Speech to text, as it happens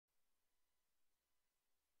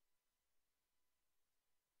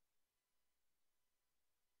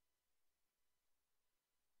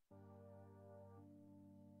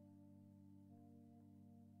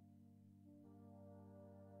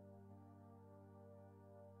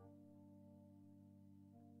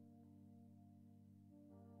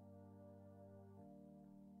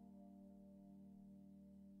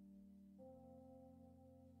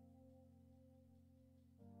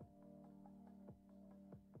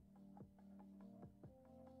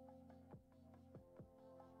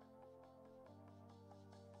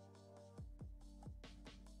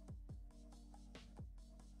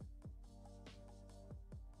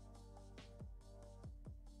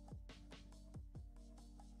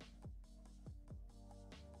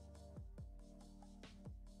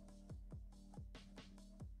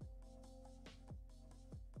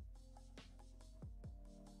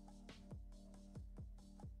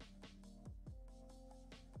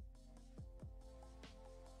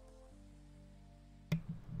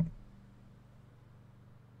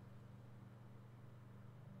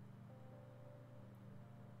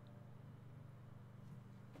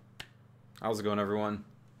How's it going, everyone?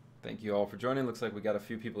 Thank you all for joining. Looks like we got a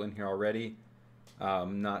few people in here already.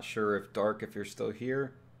 Not sure if Dark, if you're still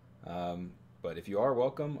here, but if you are,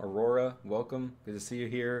 welcome. Aurora, welcome. Good to see you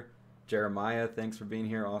here. Jeremiah, thanks for being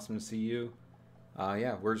here. Awesome to see you.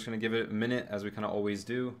 Yeah, we're just gonna give it a minute, as we kind of always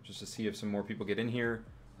do, just to see if some more people get in here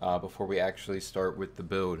before we actually start with the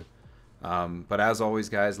build. But as always,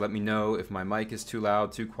 guys, let me know if my mic is too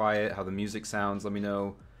loud, too quiet, how the music sounds. Let me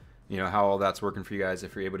know, how all that's working for you guys,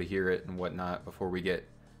 if you're able to hear it and whatnot before we get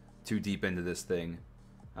too deep into this thing.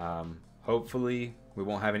 Hopefully we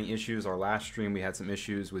won't have any issues. Our last stream we had some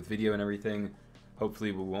issues with video and everything.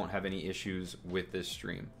 Hopefully we won't have any issues with this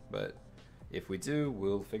stream, but if we do,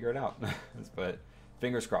 we'll figure it out. But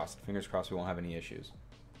fingers crossed we won't have any issues.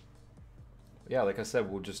 But yeah, like I said,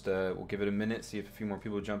 we'll just we'll give it a minute, see if a few more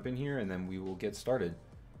people jump in here, and then we will get started.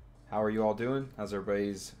 How are you all doing? How's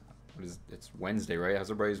everybody's, it's Wednesday, right? How's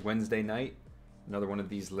everybody's Wednesday night? Another one of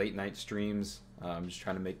these late night streams. I'm just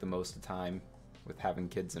trying to make the most of time with having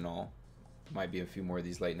kids and all. Might be a few more of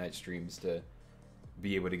these late night streams to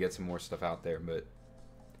be able to get some more stuff out there, but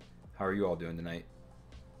how are you all doing tonight?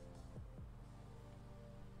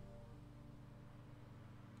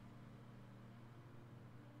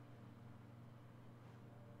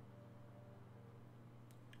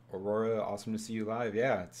 Aurora, awesome to see you live.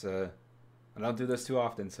 Yeah, it's I don't do this too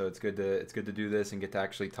often, so it's good to do this and get to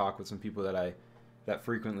actually talk with some people that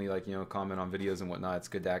frequently, like, comment on videos and whatnot. It's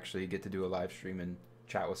good to actually get to do a live stream and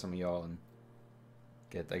chat with some of y'all and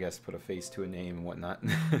get, I guess, put a face to a name and whatnot.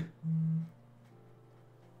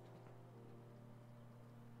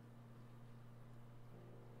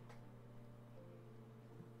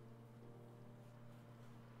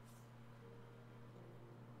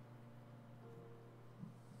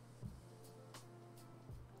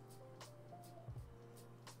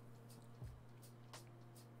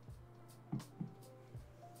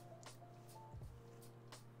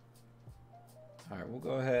 All right, we'll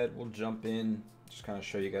go ahead. We'll jump in. Just kind of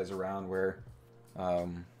show you guys around where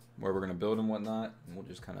we're gonna build and whatnot, and we'll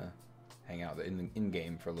just kind of hang out in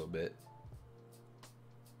game for a little bit.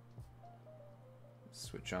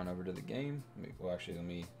 Switch on over to the game. Well, actually, let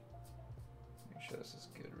me make sure this is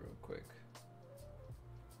good real quick.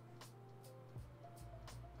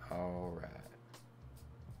 All right.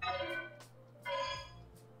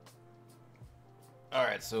 All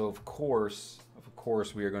right. So of course,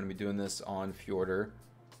 we are going to be doing this on Fjordur.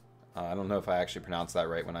 I don't know if I actually pronounced that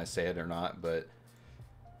right when I say it or not, but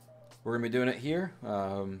we're going to be doing it here.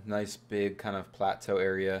 Nice big kind of plateau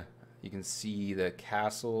area. You can see the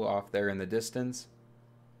castle off there in the distance,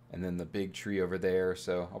 and then the big tree over there.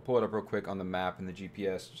 So I'll pull it up real quick on the map and the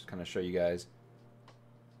GPS, just kind of show you guys.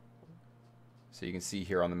 So you can see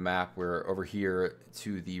here on the map, we're over here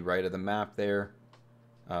to the right of the map there.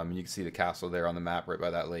 You can see the castle there on the map right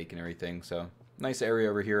by that lake and everything. So nice area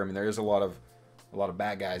over here. I mean, there is a lot of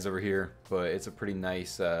bad guys over here, but it's a pretty nice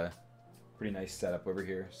setup over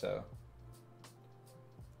here. So,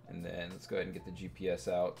 and then let's go ahead and get the GPS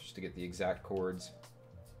out just to get the exact chords.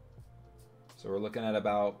 So we're looking at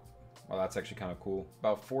about, well, that's actually kind of cool,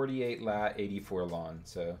 about 48 lat, 84 lon,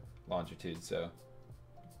 so longitude. So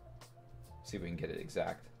see if we can get it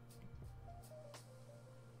exact.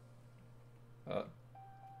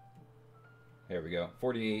 There we go,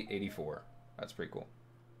 48, 84. That's pretty cool.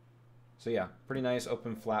 So yeah, pretty nice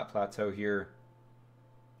open flat plateau here.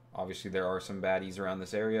 Obviously there are some baddies around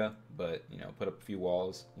this area, but put up a few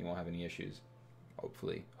walls, you won't have any issues.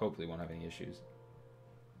 Hopefully won't have any issues.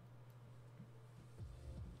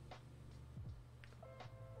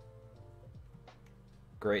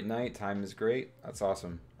 Great night, time is great. That's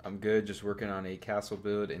awesome. I'm good, just working on a castle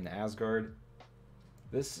build in Asgard.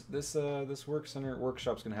 This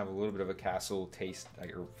workshop's gonna have a little bit of a castle taste,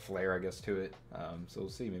 or flair, I guess, to it. So we'll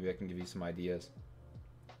see. Maybe I can give you some ideas.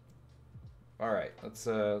 All right, let's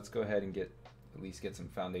go ahead and at least get some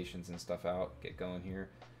foundations and stuff out. Get going here.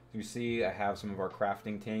 You see, I have some of our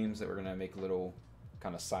crafting tames that we're gonna make a little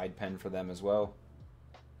kind of side pen for them as well.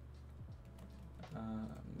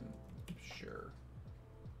 Sure.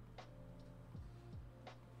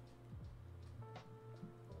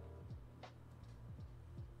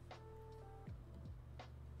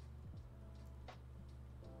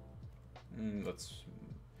 Let's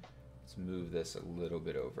move this a little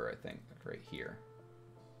bit over, I think, like right here.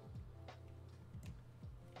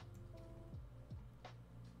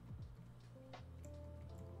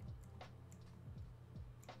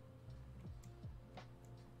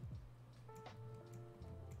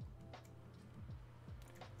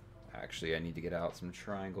 Actually, I need to get out some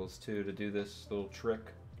triangles too to do this little trick.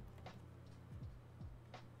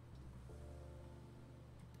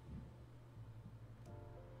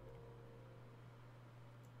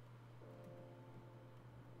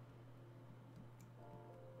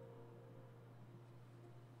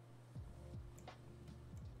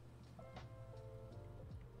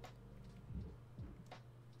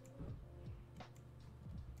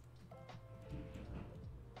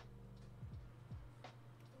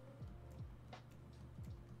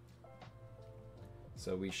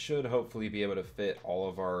 So we should hopefully be able to fit all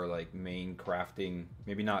of our like main crafting,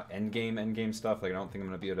 maybe not end game stuff. Like I don't think I'm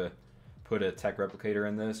gonna be able to put a tech replicator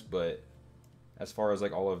in this, but as far as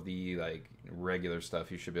like all of the like regular stuff,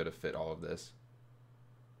 you should be able to fit all of this.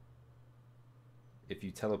 If you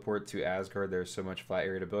teleport to Asgard, there's so much flat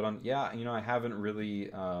area to build on. Yeah, you know, I haven't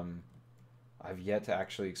really I've yet to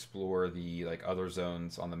actually explore the like other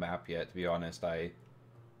zones on the map yet, to be honest. I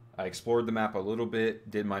explored the map a little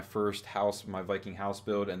bit, did my first house, my Viking house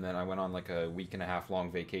build, and then I went on like a week and a half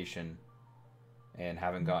long vacation and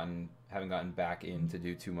haven't gotten back in to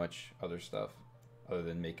do too much other stuff other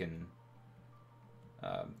than making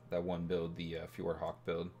that one build, the Fjordhawk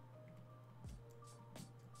build.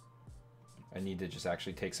 I need to just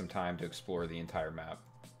actually take some time to explore the entire map.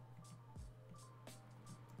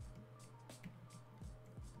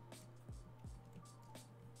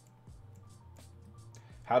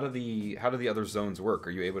 How do the other zones work? Are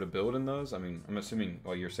you able to build in those? I mean, I'm assuming,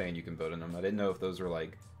 well, you're saying you can build in them. I didn't know if those were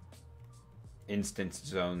like instance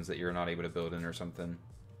zones that you're not able to build in or something.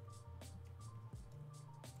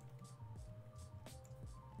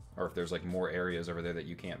 Or if there's like more areas over there that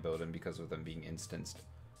you can't build in because of them being instanced.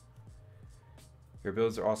 Your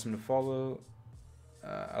builds are awesome to follow.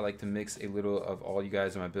 I like to mix a little of all you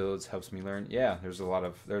guys in my builds. Helps me learn. Yeah, there's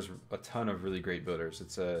a ton of really great builders.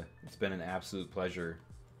 It's been an absolute pleasure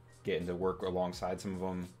getting to work alongside some of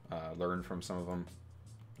them, learn from some of them.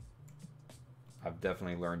 I've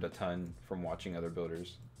definitely learned a ton from watching other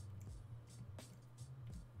builders.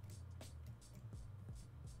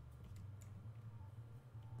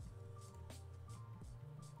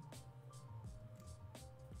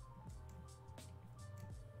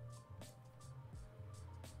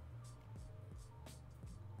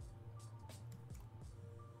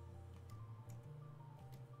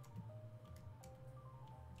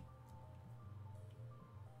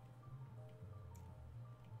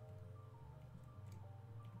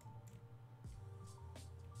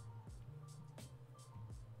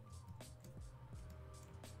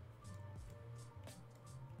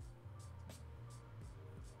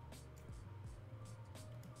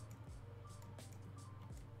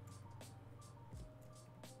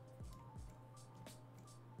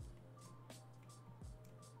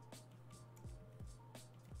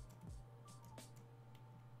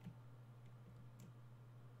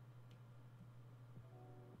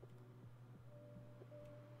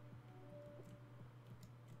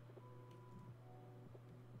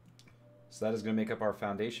 So that is going to make up our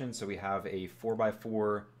foundation. So we have a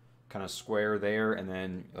 4x4 kind of square there, and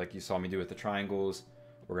then like you saw me do with the triangles,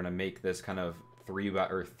 we're going to make this kind of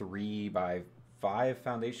 3x5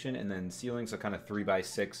 foundation, and then ceiling, so kind of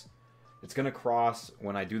 3x6. It's going to cross.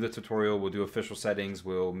 When I do the tutorial, we'll do official settings.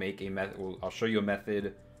 We'll make a method. I'll show you a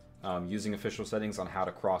method using official settings on how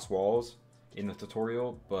to cross walls in the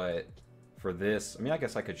tutorial. But for this, I mean, I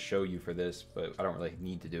guess I could show you for this, but I don't really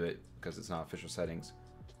need to do it because it's not official settings.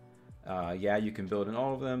 Yeah, you can build in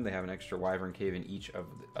all of them. They have an extra wyvern cave in each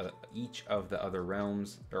of the other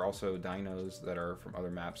realms. There are also dinos that are from other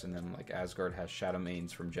maps in them, like Asgard has shadow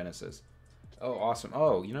mains from Genesis. Oh, awesome.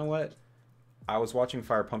 Oh, you know what? I was watching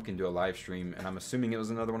Fire Pumpkin do a live stream, and I'm assuming it was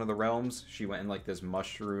another one of the realms. She went in like this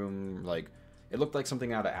mushroom, like it looked like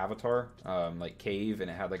something out of Avatar, like cave, and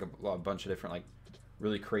it had like a bunch of different like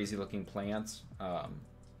really crazy looking plants.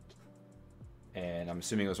 And I'm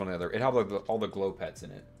assuming it was one of the other. It had like all the glow pets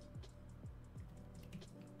in it.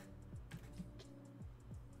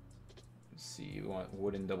 Let's see, we want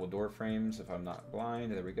wooden double door frames. If I'm not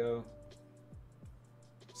blind, there we go.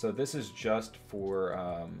 So this is just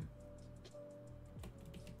for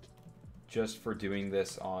doing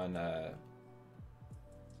this on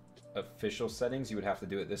official settings. You would have to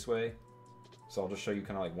do it this way. So I'll just show you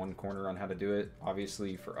kind of like one corner on how to do it.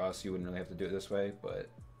 Obviously for us, you wouldn't really have to do it this way, but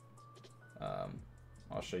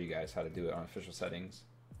I'll show you guys how to do it on official settings.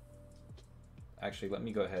 Actually, let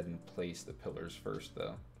me go ahead and place the pillars first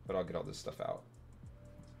though, but I'll get all this stuff out.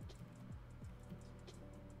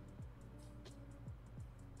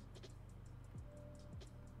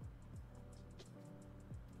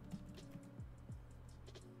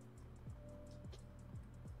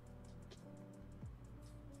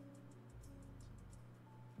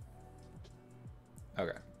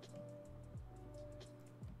 Okay.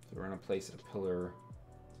 So we're going to place a pillar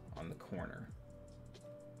on the corner.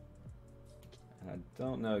 And I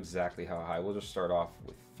don't know exactly how high. We'll just start off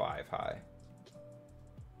with 5 high.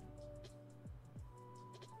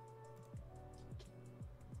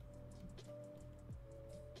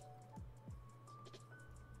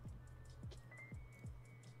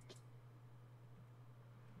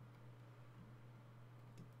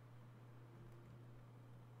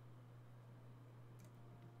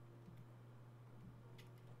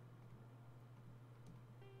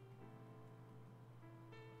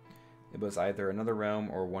 was either another realm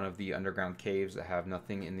or one of the underground caves that have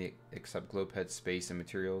nothing in the except glow pet space and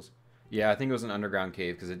materials. Yeah, I think it was an underground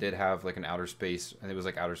cave because it did have like an outer space, and it was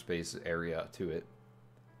like outer space area to it.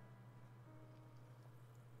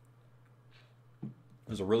 It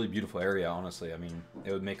was a really beautiful area, honestly. I mean,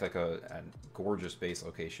 it would make like a gorgeous base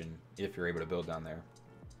location if you're able to build down there.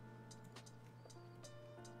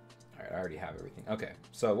 Alright, I already have everything. Okay,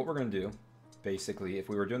 so what we're going to do, basically, if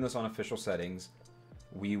we were doing this on official settings,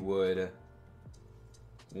 we would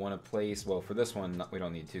want to place, well, for this one, we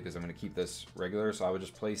don't need to because I'm going to keep this regular, so I would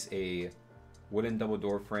just place a wooden double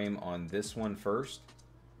door frame on this one first,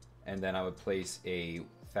 and then I would place a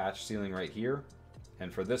thatch ceiling right here.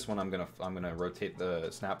 And for this one, I'm gonna rotate the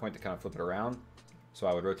snap point to kind of flip it around. So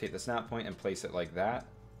I would rotate the snap point and place it like that.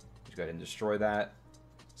 Just go ahead and destroy that.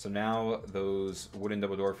 So now those wooden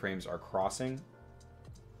double door frames are crossing.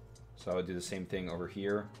 So I would do the same thing over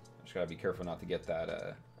here. Just gotta be careful not to get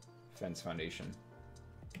that fence foundation.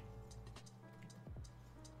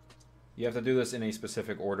 You have to do this in a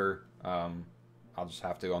specific order. I'll just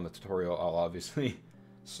have to, on the tutorial, I'll obviously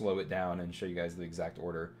slow it down and show you guys the exact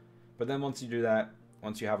order. But then once you do that,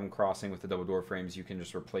 once you have them crossing with the double door frames, you can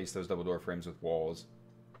just replace those double door frames with walls.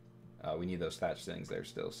 We need those thatch ceilings there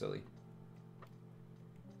still, silly.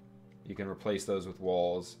 You can replace those with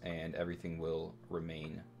walls and everything will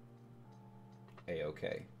remain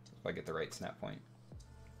a-okay if I get the right snap point.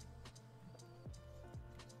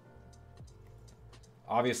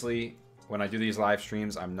 Obviously, when I do these live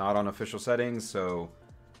streams, I'm not on official settings, so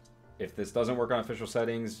if this doesn't work on official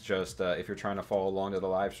settings, just if you're trying to follow along to the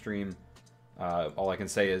live stream, all I can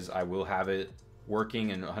say is I will have it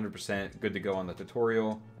working and 100% good to go on the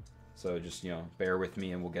tutorial. So just, you know, bear with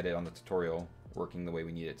me and we'll get it on the tutorial working the way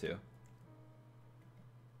we need it to.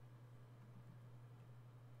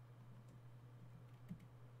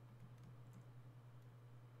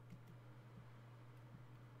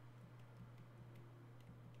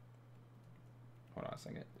 Hold on a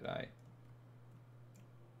second. Did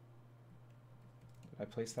I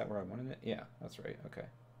place that where I wanted it? Yeah, that's right. Okay.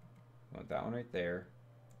 We want that one right there.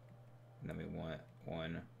 And then we want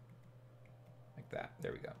one like that.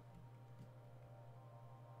 There we go.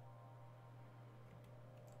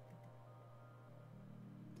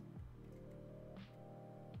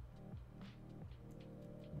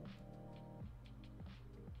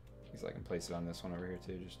 So I can place it on this one over here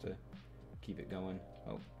too, just to keep it going.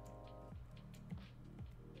 Oh.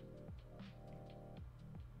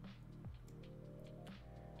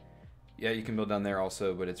 Yeah, you can build down there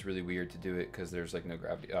also, but it's really weird to do it because there's like no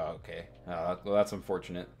gravity. Oh, okay. Well, that's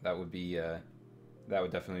unfortunate. That would be, that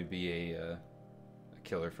would definitely be a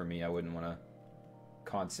killer for me. I wouldn't want to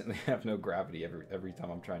constantly have no gravity every time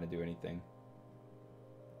I'm trying to do anything.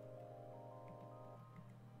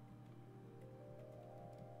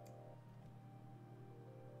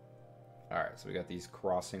 All right, so we got these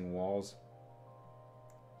crossing walls.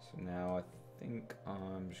 So now I think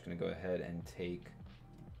I'm just gonna go ahead and take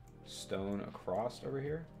stone across over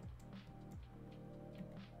here.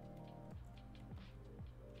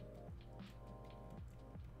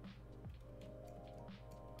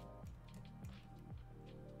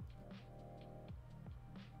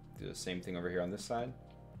 Do the same thing over here on this side.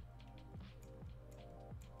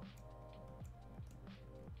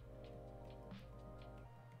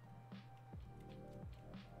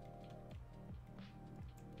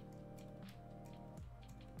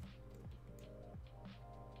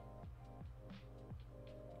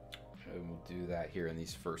 And we'll do that here in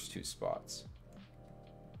these first two spots.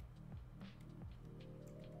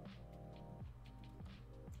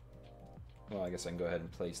 Well, I guess I can go ahead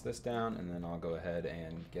and place this down, and then I'll go ahead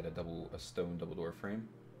and get a stone double door frame.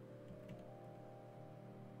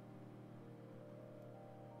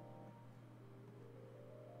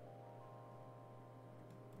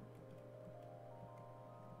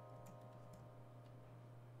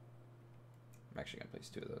 I'm actually gonna place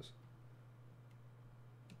two of those.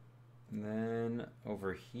 And then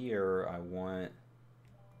over here, I want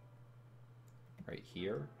right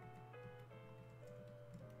here.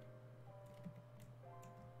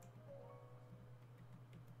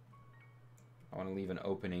 I want to leave an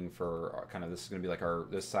opening for kind of, this is going to be like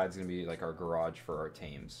this side's going to be like our garage for our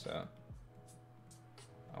tames. So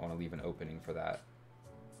I want to leave an opening for that.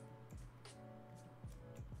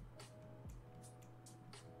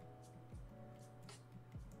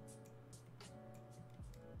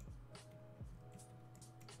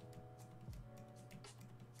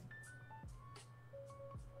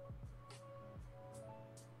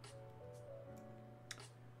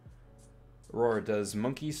 Aurora, does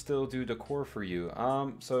Monkey still do decor for you?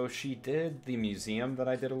 So she did the museum that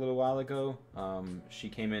I did a little while ago. She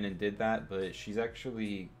came in and did that, but she's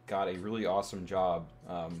actually got a really awesome job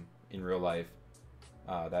in real life.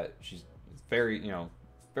 That she's very,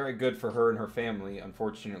 very good for her and her family.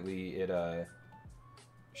 Unfortunately,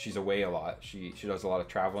 she's away a lot. She does a lot of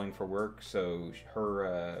traveling for work, so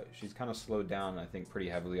she's kind of slowed down, I think, pretty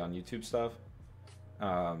heavily on YouTube stuff.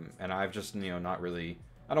 And I've just, not really.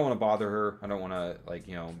 I don't want to bother her. I don't want to, like,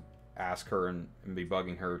 ask her and be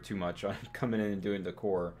bugging her too much on coming in and doing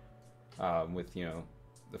decor. With,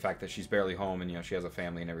 the fact that she's barely home and, she has a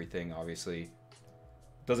family and everything, obviously.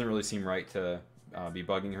 Doesn't really seem right to be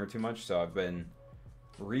bugging her too much. So I've been,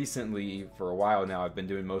 recently, for a while now, I've been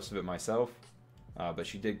doing most of it myself. But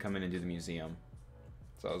she did come in and do the museum.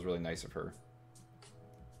 So that was really nice of her.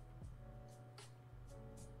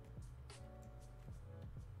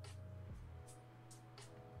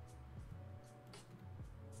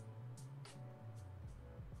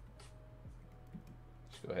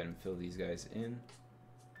 Go ahead and fill these guys in.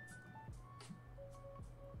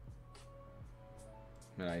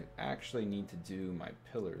 And I actually need to do my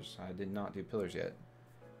pillars. I did not do pillars yet.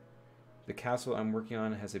 The castle I'm working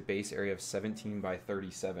on has a base area of 17 by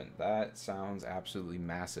 37. That sounds absolutely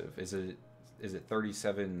massive. Is it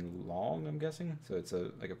 37 long, I'm guessing? So it's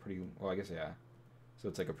like a pretty, well, I guess, yeah. So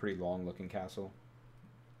it's like a pretty long looking castle.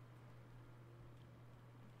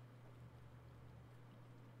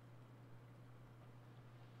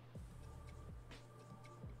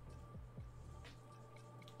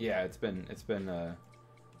 Yeah, it's been as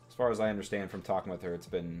far as I understand from talking with her, it's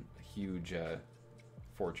been a huge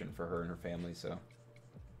fortune for her and her family, so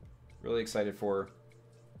really excited for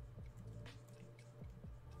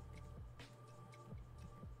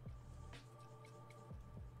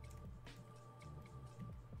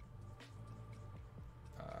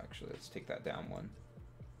her. Actually, let's take that down one.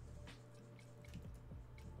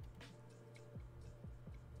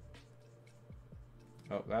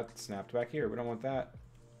 Oh, that snapped back here. We don't want that.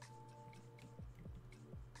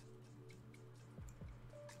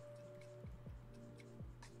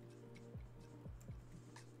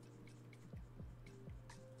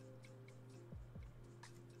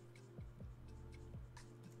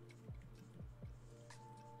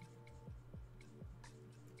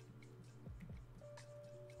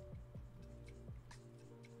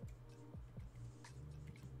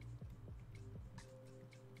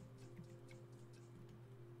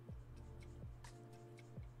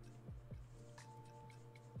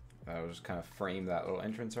 I'll just kind of frame that little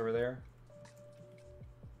entrance over there.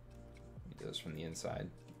 Do this from the inside.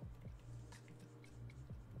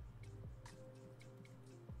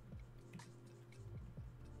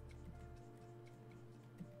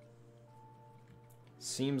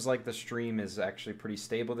 Seems like the stream is actually pretty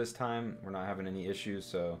stable this time. We're not having any issues,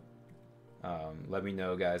 so let me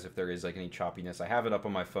know, guys, if there is like any choppiness. I have it up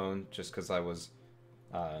on my phone just because I was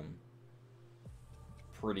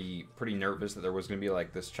pretty nervous that there was going to be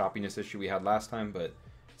like this choppiness issue we had last time, but it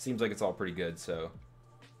seems like it's all pretty good, so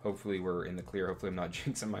hopefully we're in the clear. Hopefully I'm not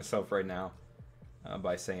jinxing myself right now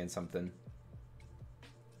by saying something.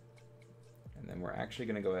 And then we're actually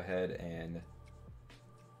going to go ahead and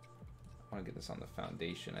I want to get this on the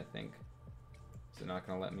foundation, I think. Is it not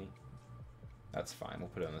going to let me? That's fine. We'll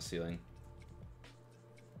put it on the ceiling.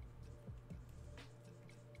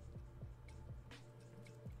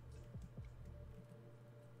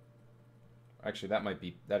 Actually,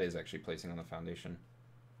 that is actually placing on the foundation.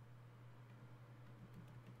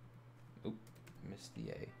 Oop, missed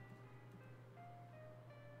the A.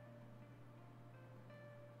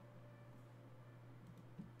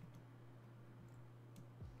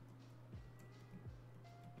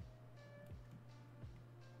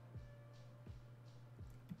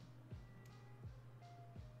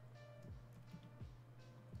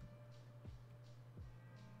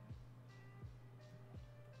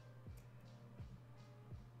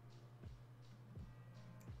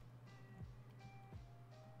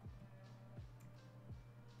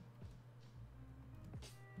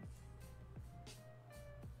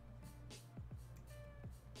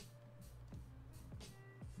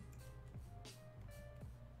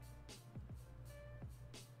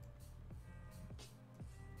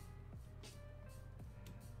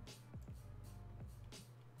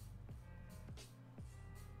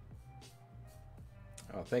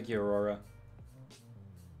 Oh, thank you, Aurora.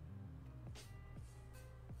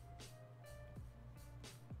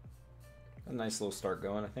 A nice little start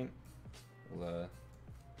going, I think. We'll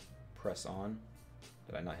press on.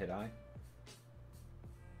 Did I not hit I?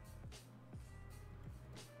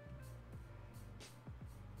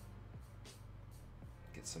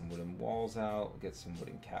 Get some wooden walls out. Get some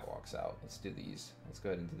wooden catwalks out. Let's do these. Let's go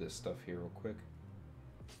ahead and do this stuff here real quick.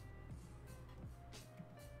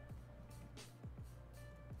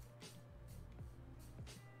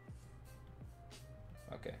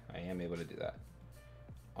 Okay, I am able to do that.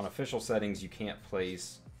 On official settings, you can't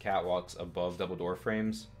place catwalks above double door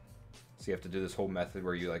frames. So you have to do this whole method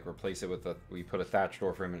where you like replace it with where you put a thatch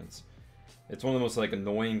door frame, and it's one of the most like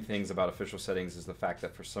annoying things about official settings is the fact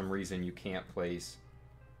that for some reason you can't place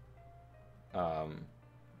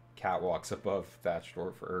catwalks above thatch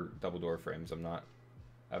door or double door frames. I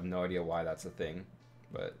have no idea why that's a thing,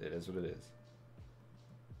 but it is what it is.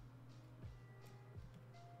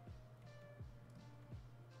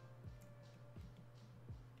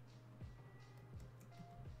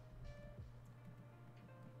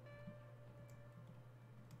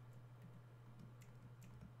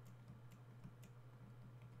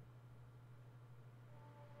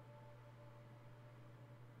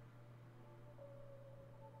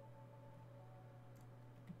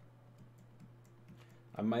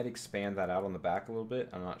 I might expand that out on the back a little bit.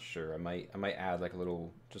 I'm not sure. I might add like a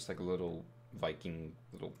little, just like a little Viking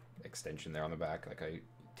little extension there on the back, like I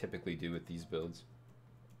typically do with these builds.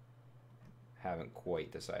 Haven't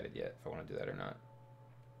quite decided yet if I want to do that or not.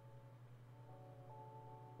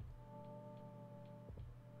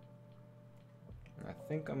 I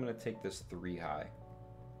think I'm gonna take this 3 high,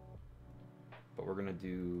 but we're gonna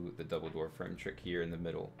do the double door frame trick here in the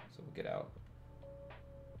middle. So we'll get out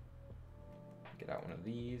one of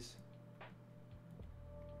these.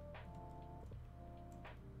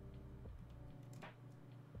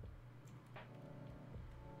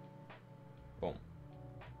 Boom.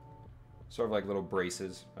 Sort of like little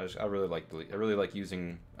braces. I really like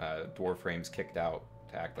using door frames kicked out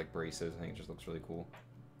to act like braces. I think it just looks really cool.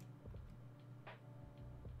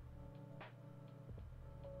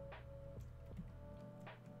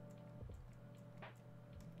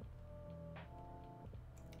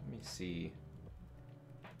 Let me see.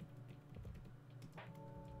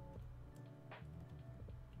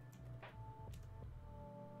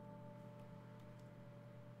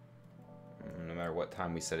 No matter what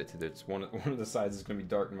time we set it to, it's one of the sides is going to be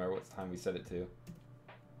dark no matter what time we set it to.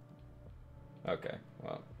 Okay,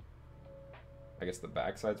 well, I guess the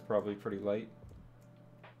back side's probably pretty light.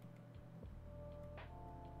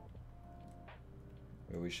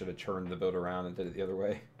 Maybe we should have turned the build around and did it the other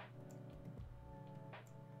way.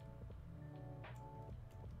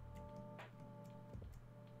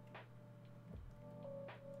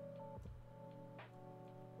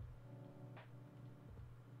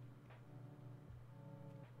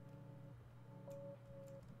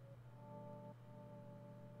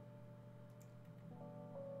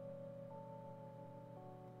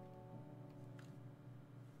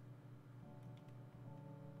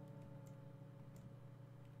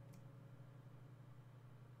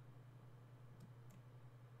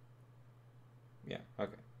 Yeah,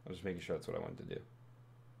 okay. I was just making sure that's what I wanted to do.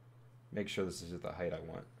 Make sure this is at the height I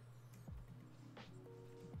want.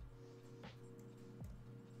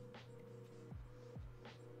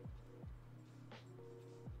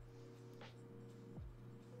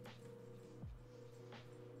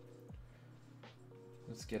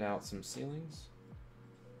 Let's get out some ceilings.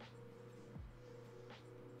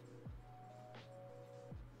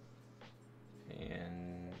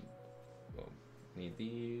 And we'll need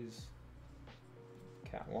these.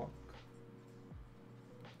 Catwalk.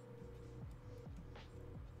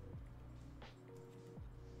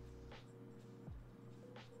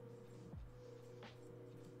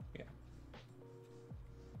 Yeah.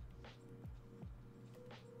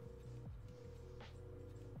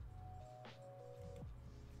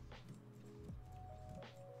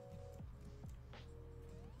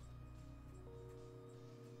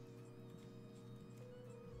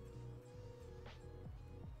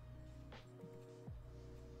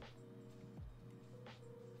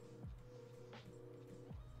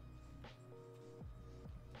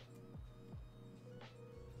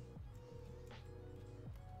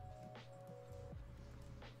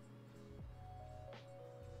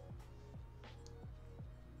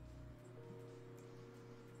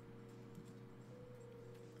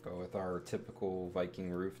 Go with our typical Viking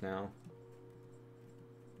roof now.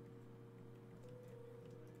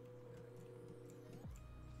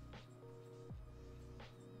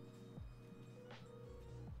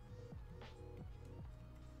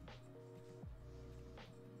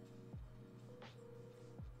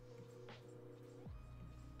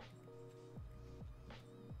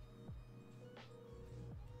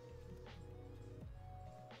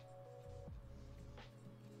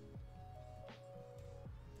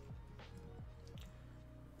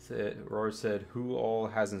 Aurora said, "Who all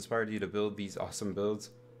has inspired you to build these awesome builds?"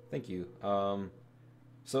 Thank you.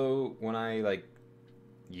 So when I like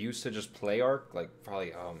used to just play Ark, like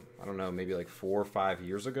probably I don't know, maybe like 4 or 5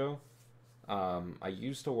 years ago, I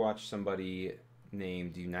used to watch somebody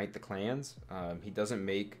named Unite the Clans. He doesn't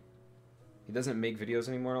make videos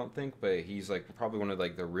anymore, I don't think, but he's like probably one of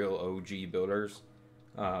like the real OG builders.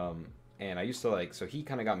 And I used to like, so he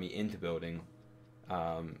kind of got me into building.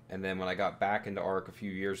 And then when I got back into Ark a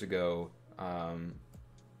few years ago,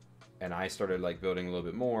 and I started like building a little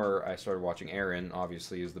bit more, I started watching Aaron.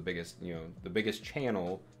 Obviously, is the biggest, the biggest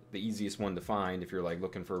channel, the easiest one to find if you're like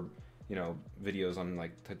looking for, videos on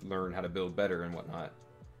like to learn how to build better and whatnot.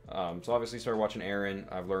 So obviously started watching Aaron.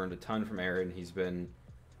 I've learned a ton from Aaron. He's been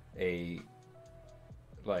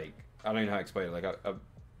like, I don't even know how to explain it, like a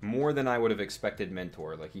more than I would have expected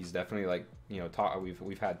mentor. Like he's definitely like,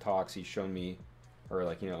 we've had talks. He's shown me, or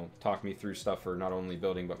like, talked me through stuff for not only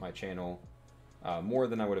building but my channel, more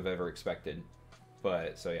than I would have ever expected.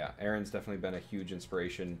 But so yeah, Aaron's definitely been a huge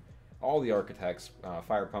inspiration. All the architects,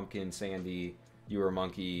 Fire Pumpkin, Sandy, You Are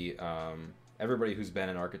Monkey, everybody who's been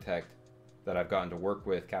an architect that I've gotten to work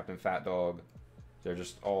with, Captain Fat Dog, they're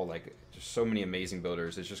just all like just so many amazing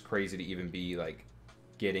builders. It's just crazy to even be like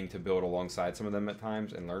getting to build alongside some of them at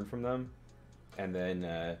times and learn from them. And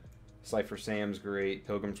then Cypher Sam's great,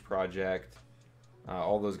 Pilgrim's Project,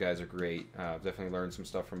 all those guys are great. I've definitely learned some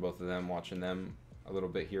stuff from both of them, watching them a little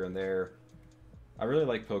bit here and there. I really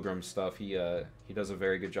like Pilgrim's stuff. He does a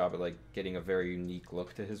very good job at like getting a very unique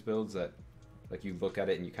look to his builds that like you look at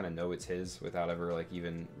it and you kind of know it's his without ever like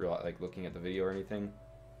even like looking at the video or anything.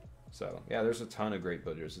 So yeah, there's a ton of great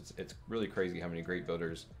builders. It's really crazy how many great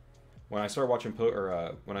builders. When I started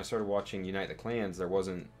watching Unite the Clans, there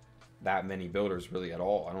wasn't that many builders really at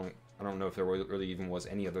all. I don't know if there really even was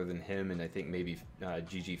any other than him and I think maybe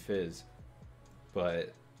GG Fizz.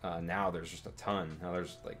 But now there's just a ton. Now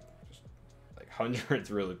there's like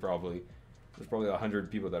hundreds really probably. There's probably 100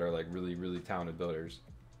 people that are like really, really talented builders.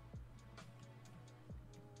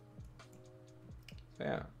 So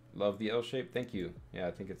yeah, love the L shape. Thank you. Yeah,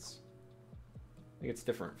 I think it's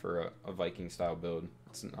different for a Viking style build.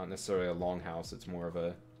 It's not necessarily a longhouse. It's more of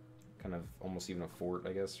a kind of almost even a fort,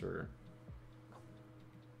 I guess, or.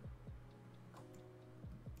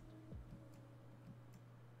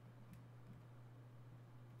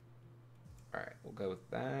 Alright, we'll go with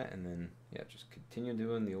that, and then, yeah, just continue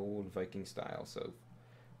doing the old Viking style. So,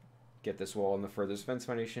 get this wall in the furthest fence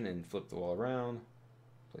foundation and flip the wall around.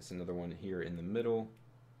 Place another one here in the middle.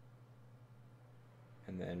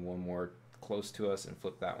 And then one more close to us and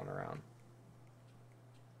flip that one around.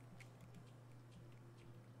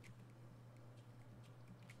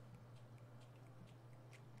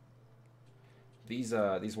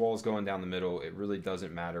 These walls going down the middle, it really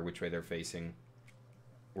doesn't matter which way they're facing.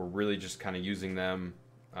 We're really just kind of using them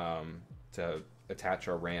to attach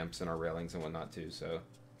our ramps and our railings and whatnot too. So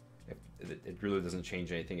it really doesn't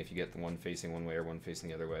change anything if you get the one facing one way or one facing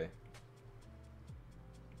the other way.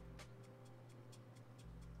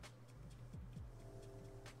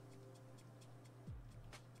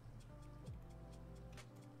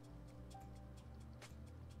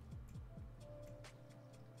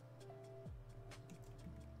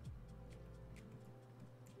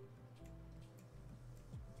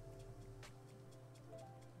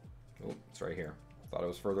 Oh, it's right here. Thought it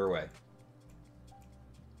was further away.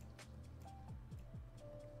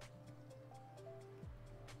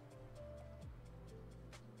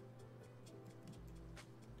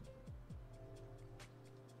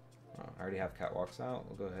 Oh, I already have catwalks out.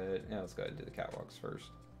 We'll go ahead. Yeah, let's go ahead and do the catwalks first.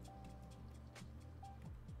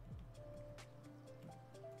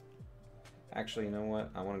 Actually, you know what?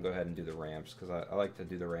 I want to go ahead and do the ramps because I like to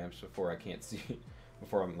do the ramps before I can't see,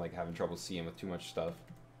 before I'm like having trouble seeing with too much stuff.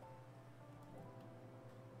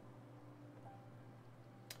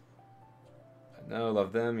 No,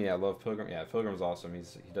 love them. Yeah, love Pilgrim. Yeah, Pilgrim's awesome. He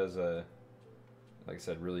does like I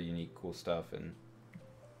said, really unique, cool stuff, and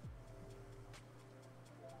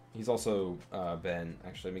he's also been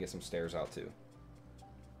actually. Let me get some stairs out too.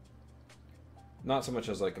 Not so much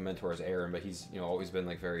as like a mentor as Aaron, but he's always been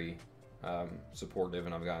like very supportive,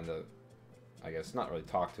 and I've gotten to, I guess, not really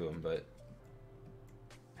talk to him, but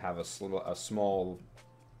have a small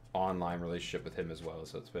online relationship with him as well.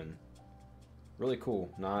 So it's been really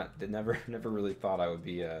cool. Never really thought I would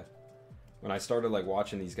be when I started like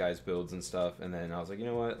watching these guys builds and stuff, and then I was like, you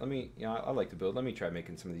know what, let me, I like to build, let me try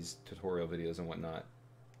making some of these tutorial videos and whatnot.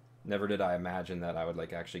 Never did I imagine that I would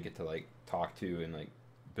like actually get to like talk to and like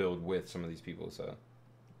build with some of these people, so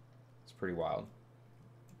it's pretty wild.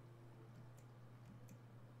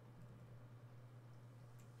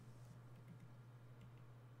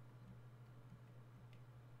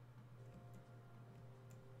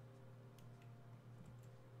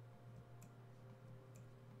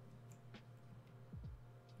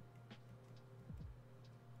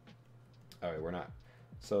 Oh, wait, we're not.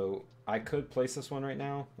 So I could place this one right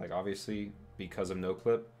now, like obviously because of no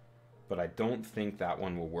clip, but I don't think that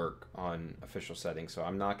one will work on official settings. So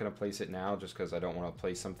I'm not going to place it now just because I don't want to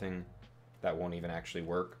place something that won't even actually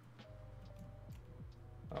work.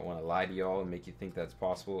 I don't want to lie to y'all and make you think that's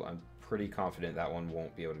possible. I'm pretty confident that one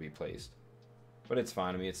won't be able to be placed. But it's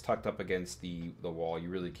fine. I mean, it's tucked up against the wall. You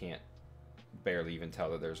really can't barely even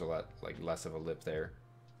tell that there's a lot, like, less of a lip there.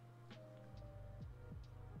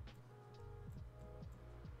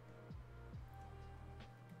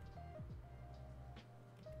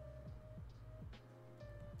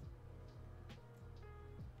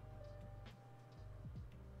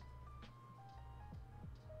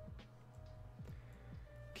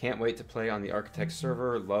 Can't wait to play on the Architect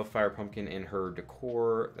server. Love Fire Pumpkin and her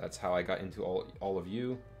decor. That's how I got into all of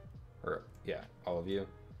you. Or, yeah, all of you.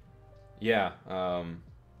 Yeah,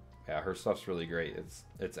 yeah, her stuff's really great.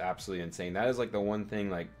 It's absolutely insane. That is like the one thing,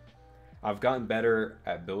 like, I've gotten better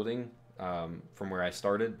at building from where I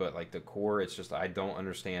started, but like the core, it's just I don't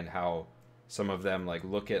understand how some of them like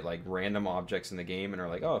look at like random objects in the game and are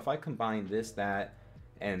like, oh, if I combine this, that,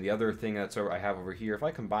 and the other thing that's over I have over here, if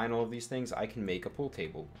I combine all of these things, I can make a pool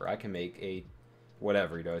table or I can make a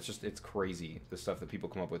whatever. You know, it's just it's crazy the stuff that people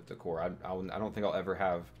come up with decor. I don't think I'll ever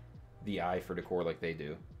have the eye for decor like they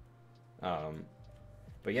do.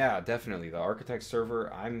 But yeah, definitely the Architect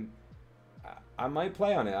server. I might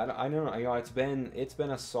play on it. I don't know. You know, it's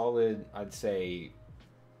been a solid, I'd say,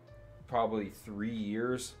 probably 3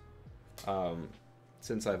 years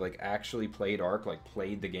since I've like actually played Ark, like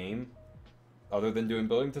played the game. Other than doing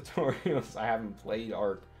building tutorials, I haven't played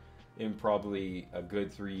Ark in probably a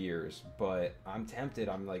good 3 years. But I'm tempted.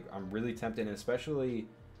 I'm really tempted, and especially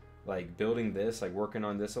like building this, like working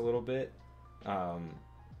on this a little bit.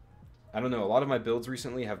 I don't know. A lot of my builds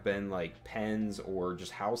recently have been like pens or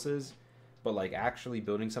just houses. But like actually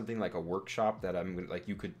building something like a workshop that I'm like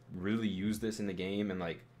you could really use this in the game, and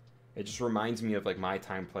like it just reminds me of like my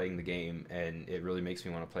time playing the game, and it really makes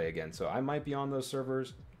me want to play again. So I might be on those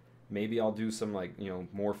servers. Maybe I'll do some like, you know,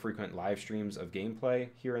 more frequent live streams of gameplay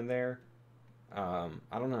here and there. I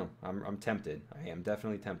don't know. I'm tempted. I am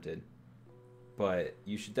definitely tempted. But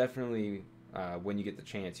you should definitely when you get the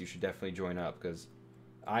chance, you should definitely join up because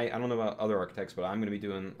I don't know about other architects, but I'm going to be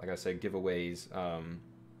doing, like I said, giveaways.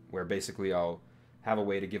 Where basically I'll have a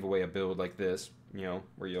way to give away a build like this, you know,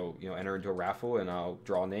 where you'll enter into a raffle and I'll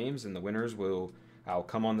draw names and the winners I'll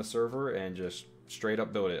come on the server and just straight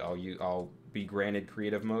up build it. I'll be granted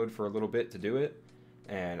creative mode for a little bit to do it,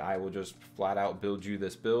 and I will just flat out build you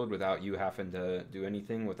this build without you having to do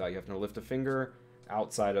anything, without you having to lift a finger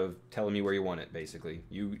outside of telling me where you want it. Basically,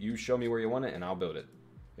 you show me where you want it and I'll build it.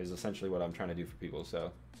 Is essentially what I'm trying to do for people.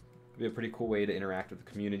 So it'll be a pretty cool way to interact with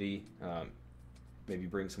the community. Maybe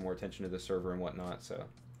bring some more attention to the server and whatnot. So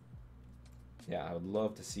yeah, I would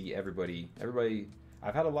love to see everybody.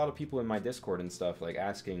 I've had a lot of people in my Discord and stuff like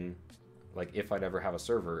asking like if I'd ever have a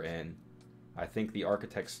server, and I think the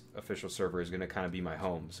Architect's official server is going to kind of be my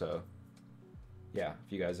home. So yeah,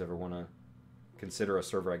 if you guys ever want to consider a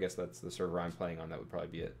server, I guess that's the server I'm playing on. That would probably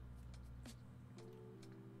be it.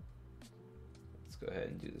 Let's go ahead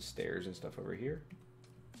and do the stairs and stuff over here.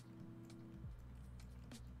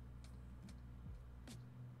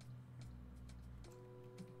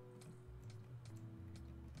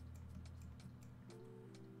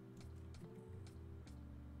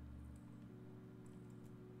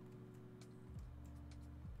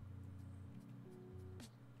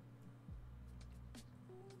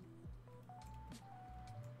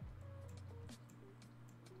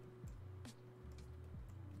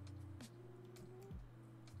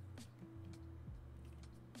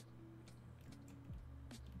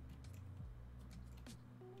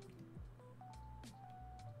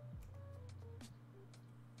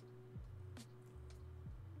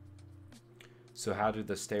 So how do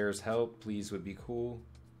the stairs help? Please would be cool.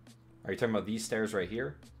 Are you talking about these stairs right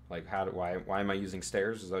here? Like why am I using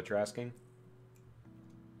stairs? Is that what you're asking?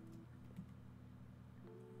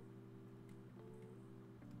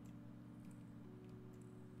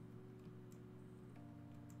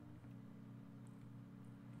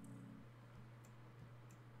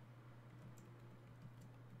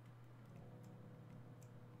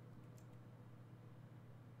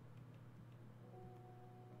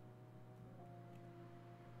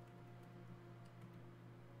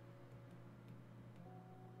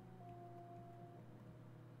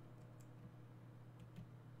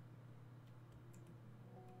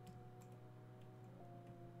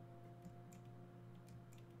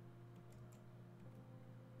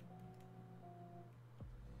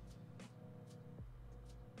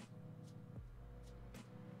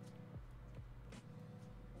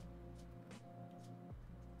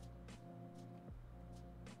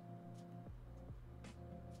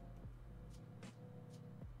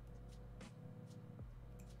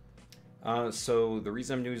 So the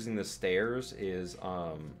reason I'm using the stairs is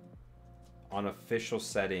on official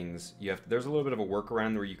settings, there's a little bit of a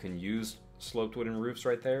workaround where you can use sloped wooden roofs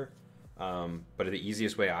right there. But the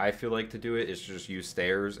easiest way I feel like to do it is to just use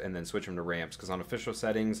stairs and then switch them to ramps. Because on official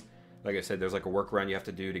settings, like I said, there's like a workaround you have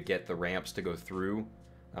to do to get the ramps to go through.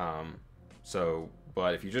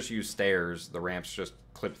 But if you just use stairs, the ramps just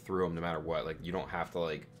clip through them no matter what. Like you don't have to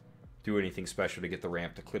like do anything special to get the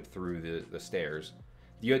ramp to clip through the stairs.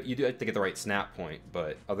 You do have to get the right snap point,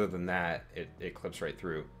 but other than that, it clips right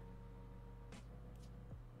through.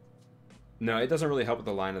 No, it doesn't really help with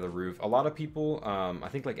the line of the roof. A lot of people, I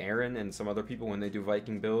think like Aaron and some other people, when they do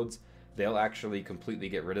Viking builds, they'll actually completely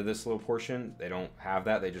get rid of this little portion. They don't have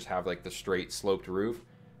that. They just have like the straight sloped roof.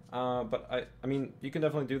 But I mean, you can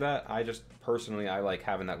definitely do that. I just personally, I like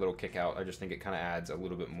having that little kick out. I just think it kind of adds a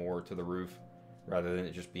little bit more to the roof rather than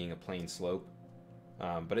it just being a plain slope.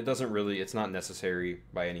 But it doesn't really, it's not necessary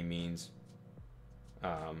by any means.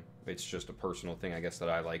 It's just a personal thing, I guess, that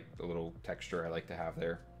I like, the little texture I like to have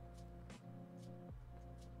there.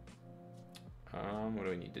 What do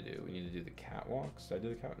we need to do? We need to do the catwalks. Did I do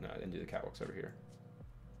the catwalk? No, I didn't do the catwalks over here.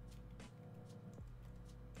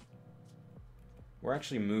 We're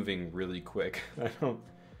actually moving really quick.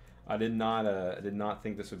 I did not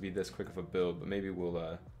think this would be this quick of a build, but maybe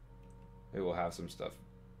we'll have some stuff,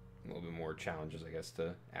 a little bit more challenges, I guess,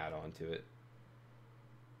 to add on to it.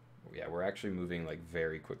 Yeah, we're actually moving like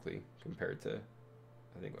very quickly compared to,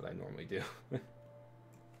 I think, what I normally do. Let's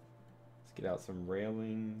get out some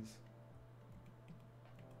railings.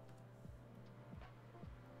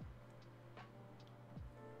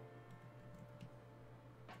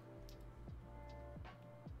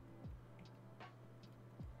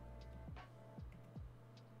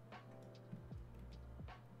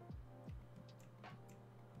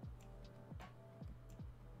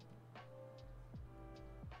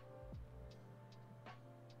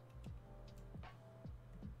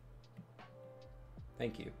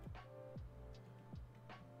 Thank you.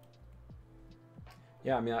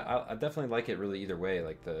 Yeah, I mean, I definitely like it really either way.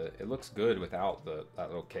 Like it looks good without that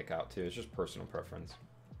little kick out too. It's just personal preference.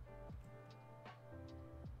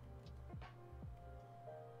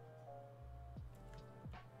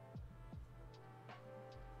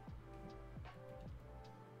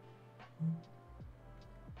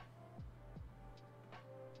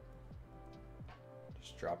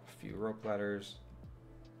 Just drop a few rope ladders.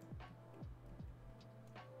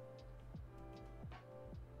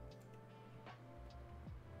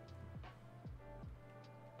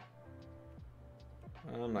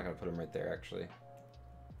 I'm not going to put them right there, actually.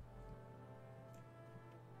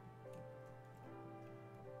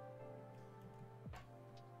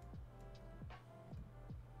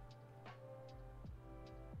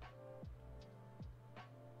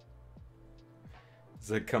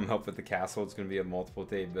 Does it come help with the castle? It's going to be a multiple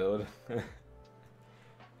day build.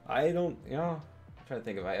 I don't, I'm trying to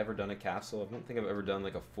think, have I ever done a castle? I don't think I've ever done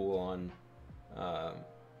like a full-on, I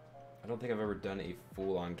don't think I've ever done a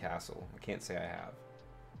full-on castle. I can't say I have.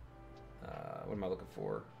 What am I looking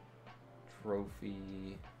for?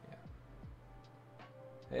 Trophy. Yeah.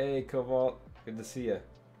 Hey, Cobalt. Good to see you.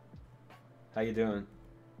 How you doing?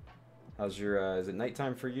 How's your? Is it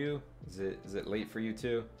nighttime for you? Is it late for you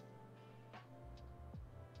too?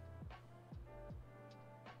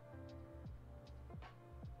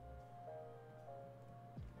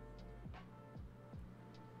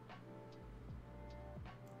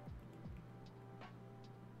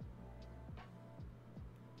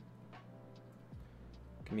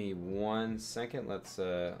 Give me 1 second. Let's.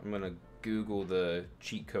 I'm gonna Google the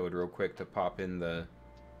cheat code real quick to pop in the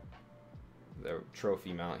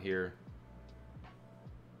trophy mount here.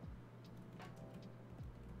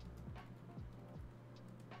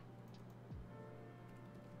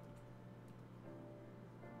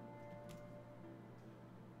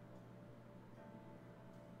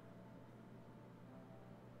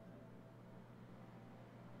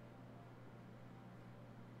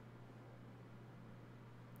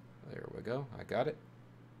 There we go. I got it.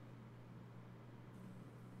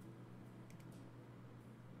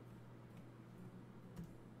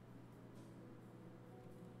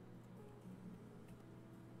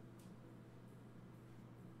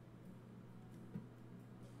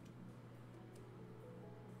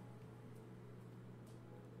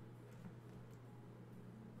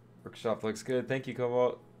 Workshop looks good. Thank you,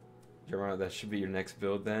 Cobalt. Jeremiah, that should be your next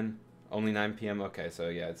build then. Only 9 p.m. Okay, so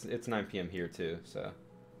yeah, it's 9 p.m. here too. So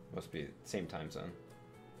must be same time zone.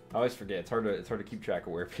 I always forget. It's hard to keep track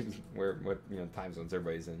of what time zones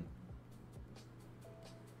everybody's in.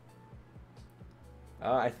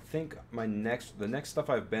 I think the next stuff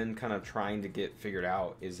I've been kind of trying to get figured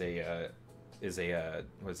out is a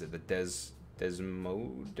what is it, the Desmodus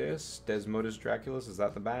Draculus? Is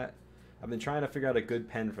that the bat? I've been trying to figure out a good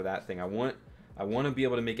pen for that thing. I want to be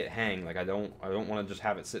able to make it hang. Like I don't want to just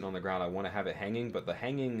have it sitting on the ground. I want to have it hanging, but the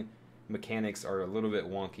hanging mechanics are a little bit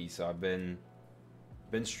wonky, so I've been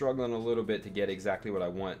struggling a little bit to get exactly what I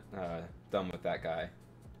want done with that guy.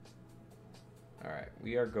 All right,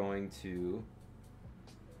 we are going to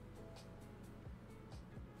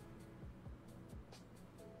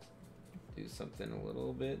do something a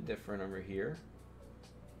little bit different over here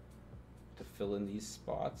to fill in these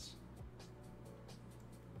spots.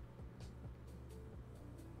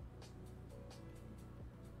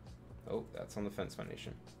 Oh, that's on the fence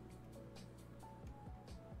foundation.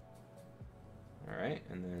 All right,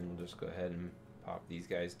 and then we'll just go ahead and pop these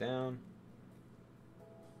guys down.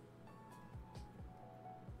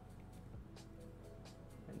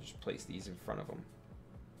 And just place these in front of them.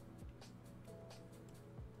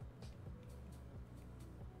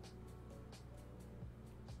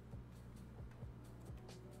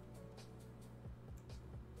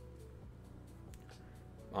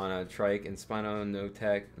 On a trike and Spino, no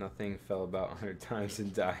tech, nothing, fell about 100 times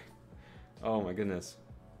and died. Oh my goodness.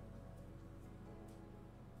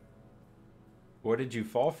 Where did you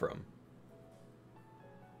fall from?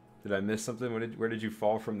 Did I miss something? Where did you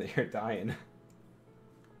fall from that you're dying?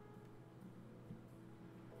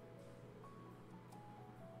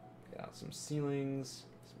 Get out some ceilings,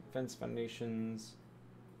 some fence foundations,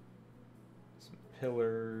 some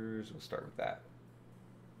pillars. We'll start with that.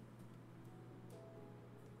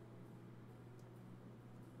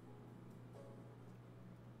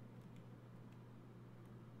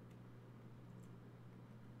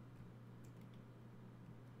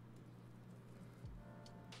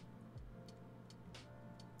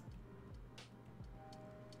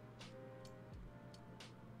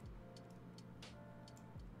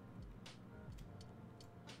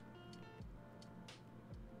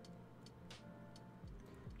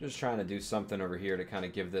 Just trying to do something over here to kind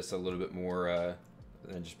of give this a little bit more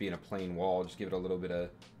than just being a plain wall. Just give it a little bit of,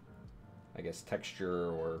 I guess, texture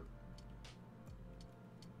or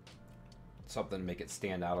something to make it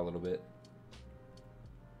stand out a little bit.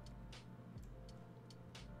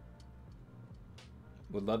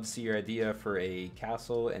 Would love to see your idea for a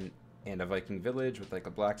castle and a Viking village with like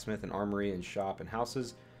a blacksmith and armory and shop and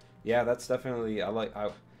houses. Yeah, that's definitely,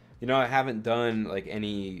 you know, I haven't done like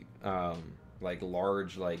any like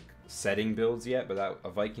large like setting builds yet, but a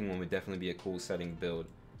Viking one would definitely be a cool setting build.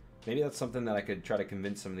 Maybe that's something that I could try to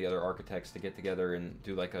convince some of the other architects to get together and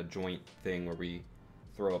do like a joint thing where we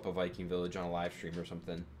throw up a Viking village on a live stream or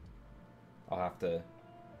something. I'll have to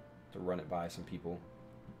run it by some people.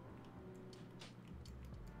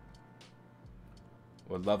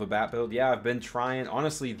 Would love a bat build. Yeah, I've been trying.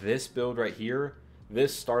 Honestly, this build right here,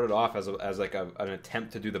 this started off as like an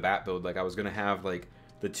attempt to do the bat build. Like I was gonna have like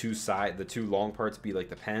the two long parts be like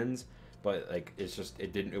the pens, but like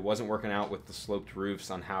it wasn't working out with the sloped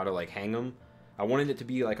roofs on how to like hang them. I wanted it to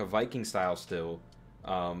be like a Viking style still,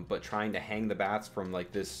 but trying to hang the bats from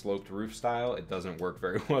like this sloped roof style, it doesn't work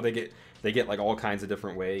very well. They get like all kinds of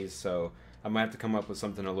different ways, so I might have to come up with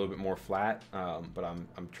something a little bit more flat. But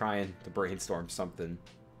I'm trying to brainstorm something.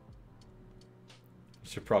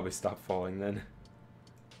 Should probably stop falling then.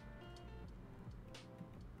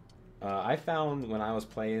 I found when I was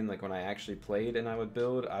playing, like when I actually played and I would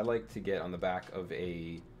build, I like to get on the back of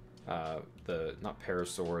a, not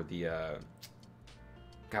parasaur, the,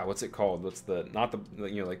 God, what's it called? What's not the,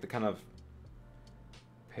 you know, like the kind of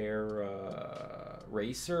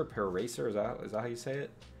racer, is that how you say it?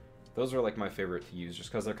 Those are like my favorite to use just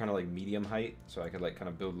because they're kind of like medium height, so I could like kind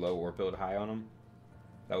of build low or build high on them.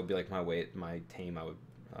 That would be like my tame I would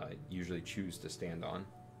usually choose to stand on.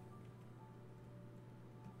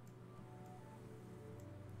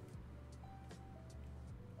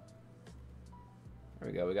 There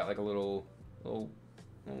we go. We got like a little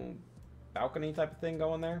balcony type of thing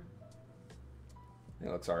going there. I think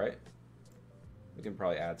it looks all right. We can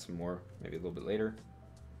probably add some more, maybe a little bit later.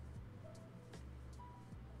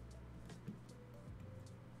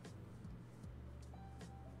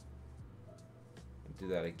 Do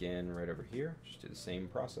that again right over here. Just do the same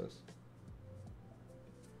process.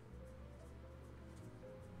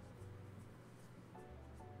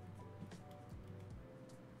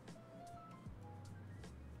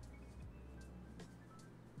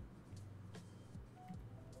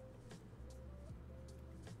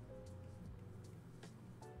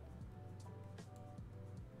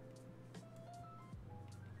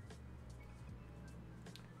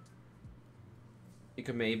 You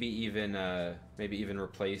could maybe even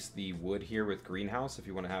replace the wood here with greenhouse if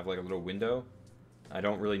you want to have like a little window. I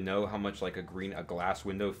don't really know how much like a glass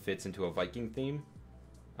window fits into a Viking theme,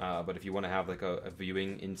 but if you want to have like a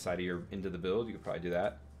viewing inside of into the build, you could probably do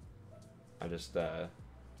that. I just try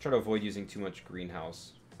to avoid using too much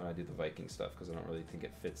greenhouse when I do the Viking stuff because I don't really think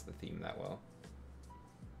it fits the theme that well.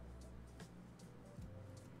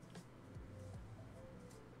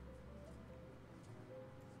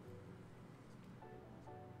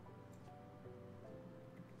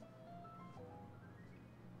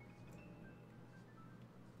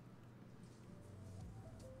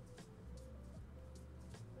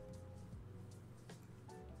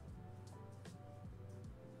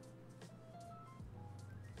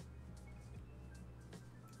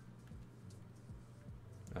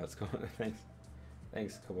 That's cool.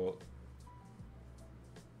 Thanks, Cobalt.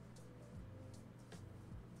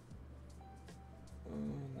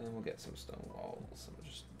 And then we'll get some stone walls and we'll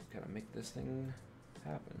just kind of make this thing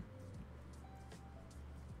happen.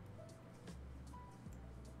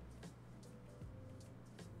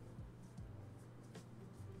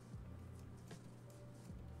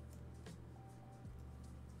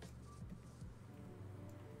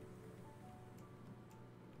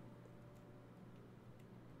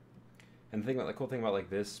 And the cool thing about like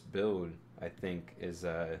this build, I think, is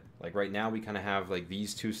like right now we kind of have like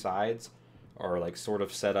these two sides are like sort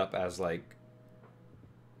of set up as like,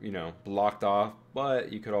 you know, blocked off,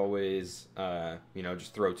 but you could always you know,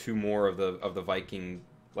 just throw two more of the Viking,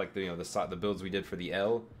 like the, you know, the builds we did for the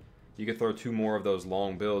L. You could throw two more of those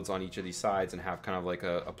long builds on each of these sides and have kind of like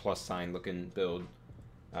a plus sign looking build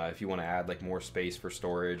if you want to add like more space for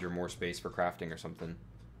storage or more space for crafting or something.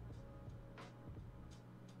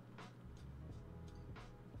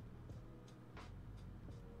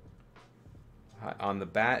 On the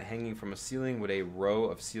bat hanging from a ceiling, would a row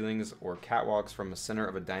of ceilings or catwalks from the center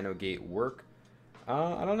of a dino gate work?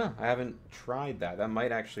 I don't know. I haven't tried that. That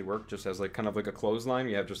might actually work just as like kind of like a clothesline.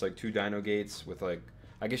 You have just like two dino gates with like,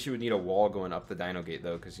 I guess you would need a wall going up the dino gate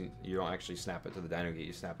though, because you don't actually snap it to the dino gate.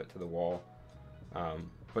 You snap it to the wall.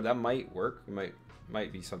 But that might work. It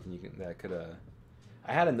might be something you can that could.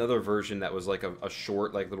 I had another version that was like a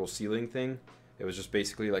short like little ceiling thing. It was just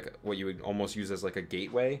basically like what you would almost use as like a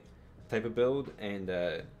gateway type of build, and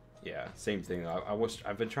yeah, same thing.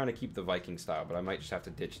 I've been trying to keep the Viking style, but I might just have to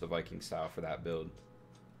ditch the Viking style for that build.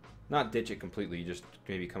 Not ditch it completely, just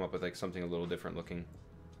maybe come up with like something a little different looking.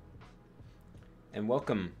 And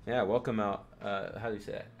welcome, yeah, welcome out. How do you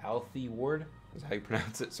say that? Alfie Ward? Is that how you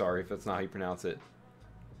pronounce it? Sorry if that's not how you pronounce it.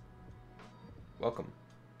 Welcome.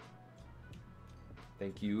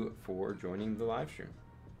 Thank you for joining the live stream.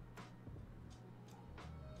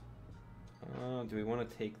 Do we want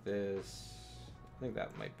to take this? I think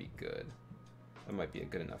that might be good. That might be a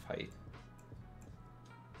good enough height.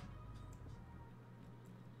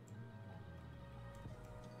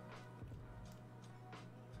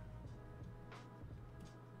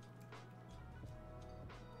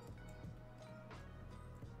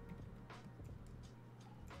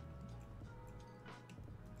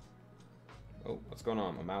 Oh, what's going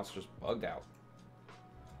on? My mouse just bugged out.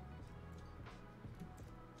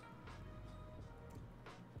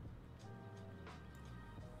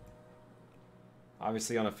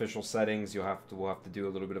 Obviously, on official settings, we'll have to do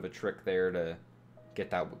a little bit of a trick there to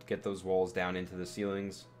get those walls down into the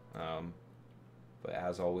ceilings. But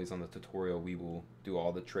as always on the tutorial, we will do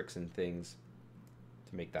all the tricks and things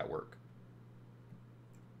to make that work.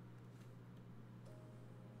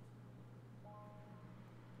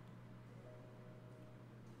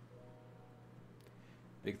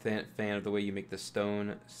 Big fan of the way you make the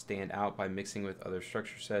stone stand out by mixing with other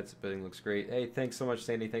structure sets. The building looks great. Hey, thanks so much,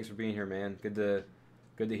 Sandy. Thanks for being here, man. Good to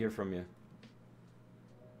hear from you.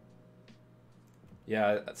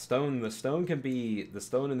 Yeah, the stone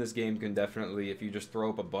in this game can definitely, if you just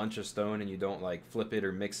throw up a bunch of stone and you don't like flip it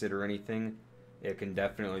or mix it or anything, it can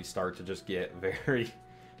definitely start to just get very,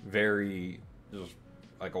 very just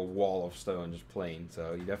like a wall of stone, just plain.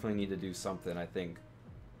 So you definitely need to do something, I think.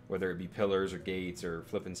 Whether it be pillars or gates or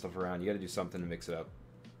flipping stuff around, you got to do something to mix it up.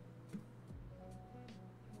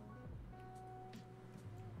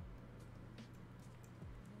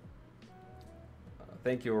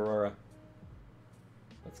 Thank you, Aurora.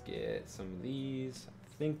 Let's get some of these.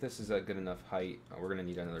 I think this is a good enough height. We're going to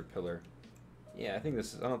need another pillar. Yeah, I think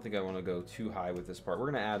this is... I don't think I want to go too high with this part.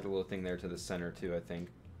 We're going to add a little thing there to the center, too, I think.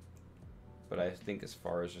 But I think as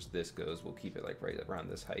far as just this goes, we'll keep it like right around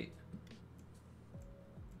this height.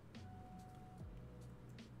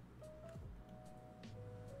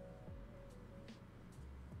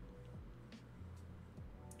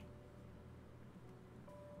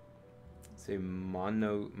 Say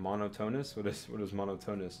monotonous. What is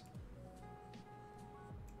monotonous?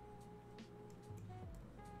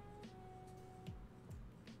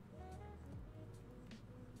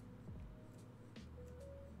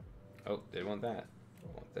 Oh, they want that. I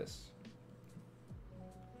want this.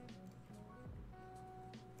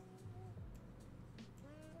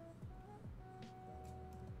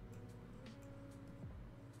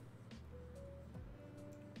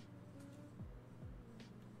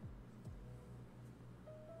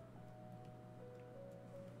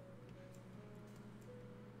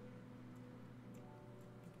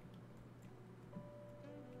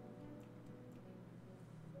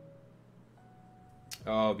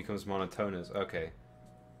 Oh, it becomes monotonous. Okay.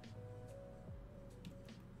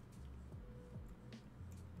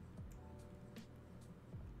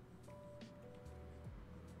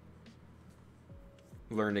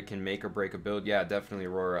 Learned it can make or break a build. Yeah, definitely,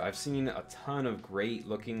 Aurora. I've seen a ton of great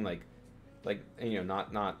looking like you know,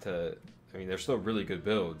 not to. I mean, they're still really good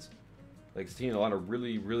builds. Like seeing a lot of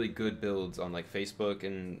really good builds on like Facebook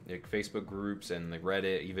and like Facebook groups and like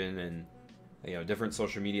Reddit even, and you know, different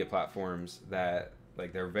social media platforms that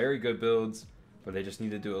like they're very good builds, but they just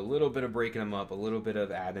need to do a little bit of breaking them up, a little bit of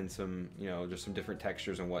adding some, you know, just some different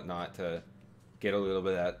textures and whatnot to get a little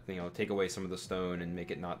bit of that, you know, take away some of the stone and make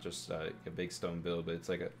it not just a big stone build, but it's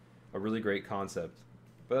like a really great concept.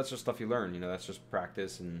 But that's just stuff you learn, you know, that's just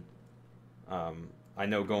practice. And I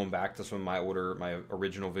know going back to some of my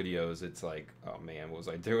original videos, it's like, oh man, what was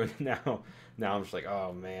I doing? Now I'm just like,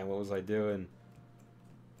 oh man, what was I doing?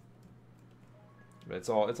 But it's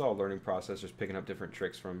all a learning process, just picking up different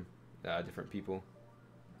tricks from different people.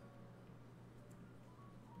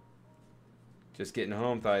 Just getting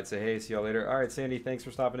home, thought I'd say, hey, see y'all later. All right, Sandy, thanks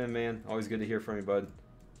for stopping in, man. Always good to hear from you, bud.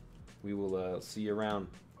 We will see you around.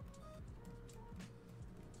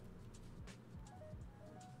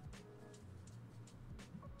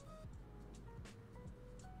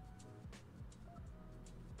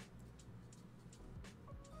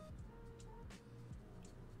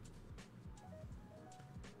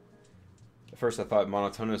 At first I thought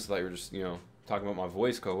monotonous, like you were just, you know, talking about my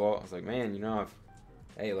voice coach. I was like, man, you know,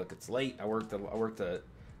 hey, look, it's late. I worked a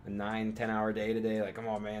 9-10 hour day today. Like, come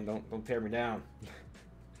on, man, don't tear me down.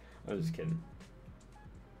 I was just kidding.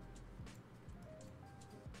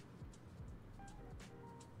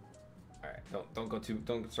 All right,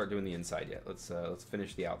 don't start doing the inside yet. Let's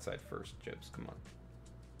finish the outside first, Jibs. Come on.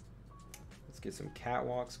 Let's get some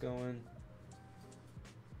catwalks going.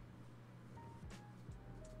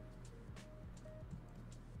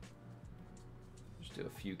 Just do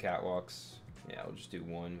a few catwalks. Yeah, I'll just do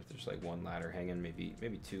one with just like one ladder hanging,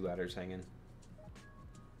 maybe two ladders hanging.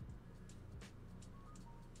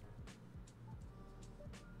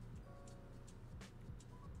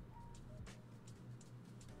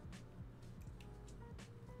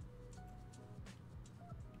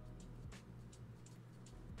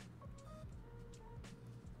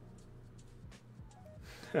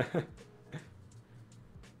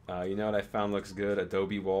 You know what I found looks good?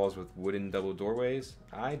 Adobe walls with wooden double doorways.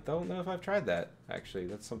 I don't know if I've tried that, actually.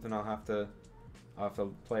 That's something I'll have to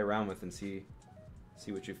play around with and see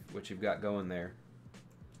what you've got going there.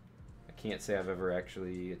 I can't say I've ever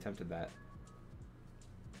actually attempted that.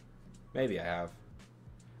 Maybe I have.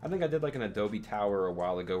 I think I did like an Adobe tower a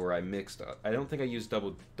while ago where I mixed. I don't think I used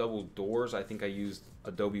double doors. I think I used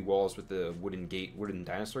Adobe walls with the wooden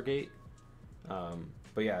dinosaur gate.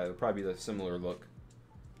 But yeah, it would probably be the similar look.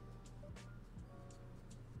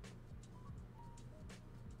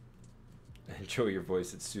 Enjoy your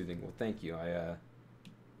voice, it's soothing. Well, thank you. I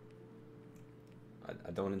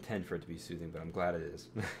don't intend for it to be soothing, but I'm glad it is.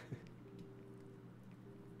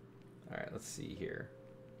 Alright, let's see here.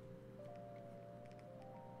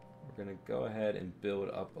 We're going to go ahead and build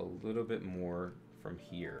up a little bit more from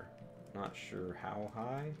here. Not sure how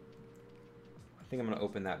high. I think I'm going to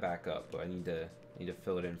open that back up, but I need to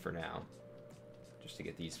fill it in for now, just to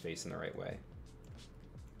get these facing the right way.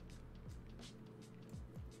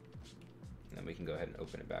 And then we can go ahead and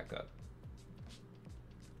open it back up.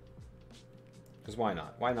 Because why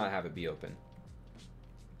not? Why not have it be open?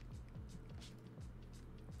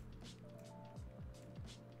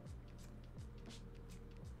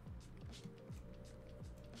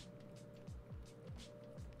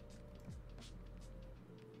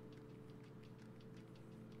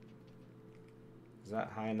 Is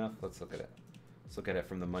that high enough? Let's look at it. Let's look at it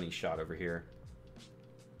from the money shot over here.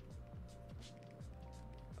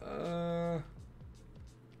 I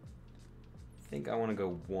think I want to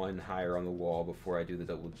go one higher on the wall before I do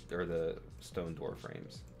the stone door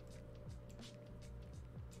frames.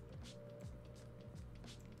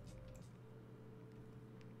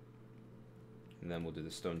 and then we'll do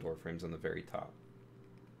the stone door frames on the very top.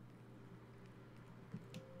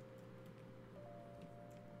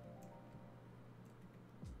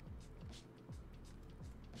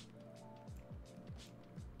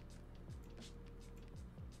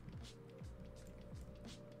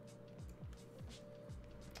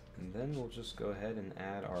 And then we'll just go ahead and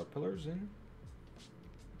add our pillars in.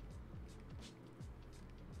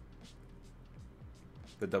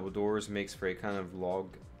 The double doors makes for a kind of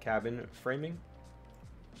log cabin framing.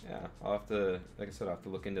 Yeah, I'll have to, like I said, I'll have to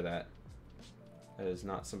look into that. That is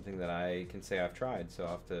not something that I can say I've tried, so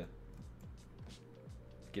I'll have to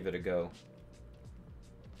give it a go.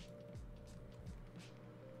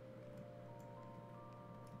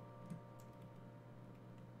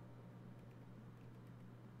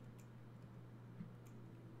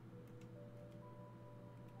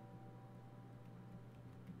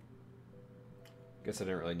 Guess I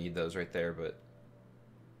didn't really need those right there, but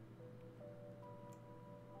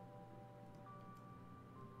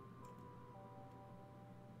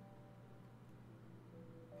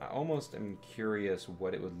I almost am curious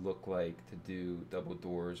what it would look like to do double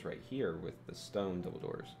doors right here with the stone double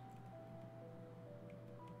doors.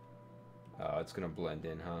 Oh, it's gonna blend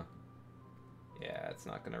in, huh? Yeah, it's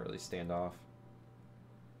not gonna really stand off.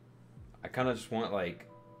 I kind of just want, like,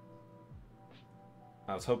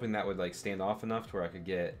 I was hoping that would like stand off enough to where I could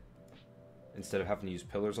get, instead of having to use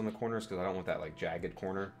pillars on the corners, because I don't want that like jagged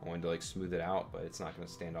corner. I wanted to like smooth it out, but it's not going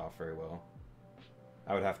to stand off very well.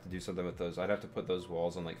 I would have to do something with those. I'd have to put those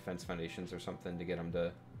walls on like fence foundations or something to get them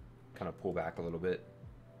to kind of pull back a little bit.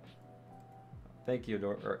 Thank you,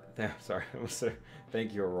 sorry, I almost said,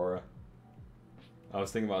 thank you, Aurora. I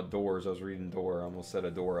was thinking about doors. I was reading door. I almost said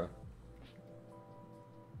Adora.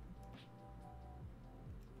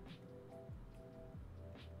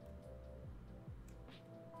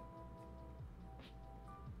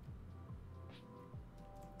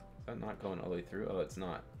 Not going all the way through. Oh, it's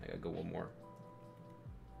not. I gotta go one more.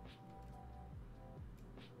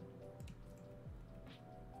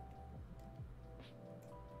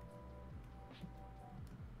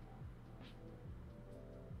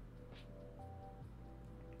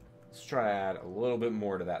 Let's try to add a little bit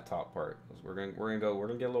more to that top part. We're gonna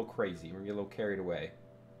get a little crazy. We're gonna get a little carried away.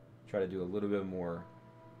 Try to do a little bit more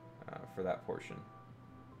for that portion.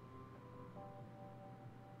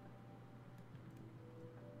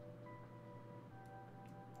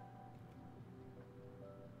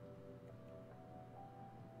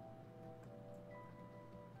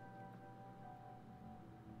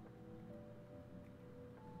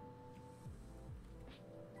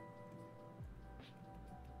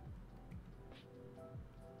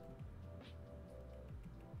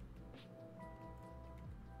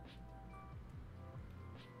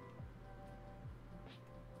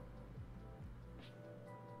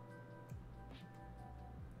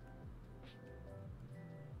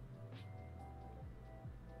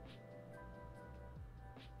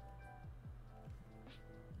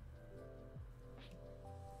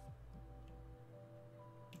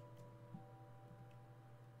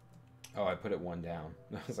 Oh, I put it one down.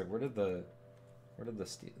 I was like, where did the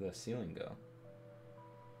ceiling go?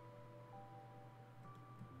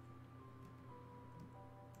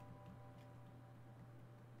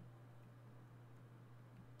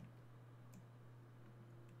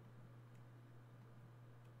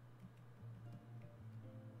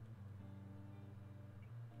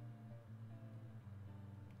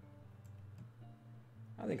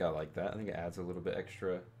 I think I like that. I think it adds a little bit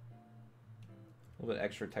extra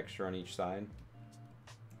texture on each side.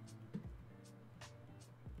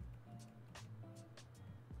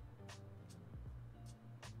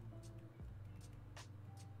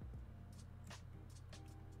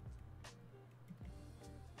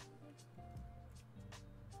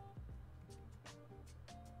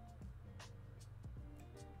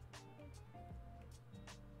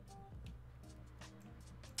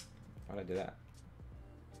 Why'd I do that?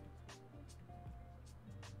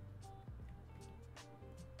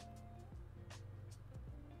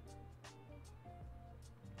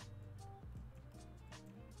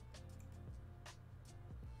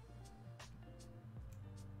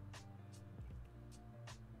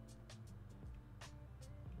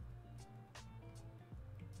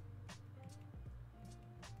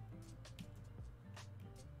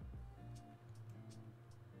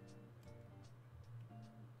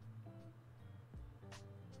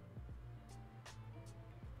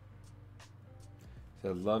 So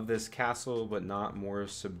I love this castle, but not more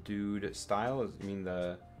subdued style. I mean,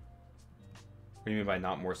 what do you mean by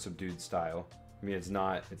not more subdued style? I mean, it's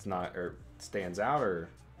not, or stands out, or?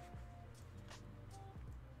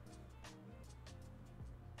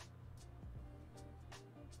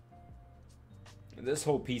 This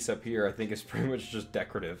whole piece up here, I think, is pretty much just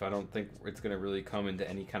decorative. I don't think it's going to really come into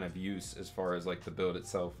any kind of use as far as like the build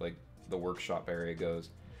itself, like the workshop area goes.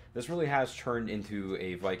 This really has turned into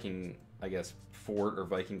a Viking, I guess, fort or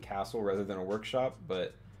Viking castle rather than a workshop,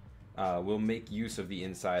 but we'll make use of the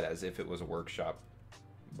inside as if it was a workshop.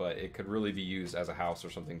 But it could really be used as a house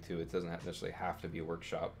or something too. It doesn't necessarily have to be a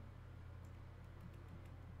workshop.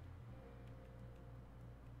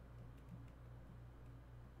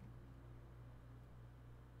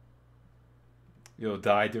 You'll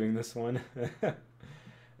die doing this one.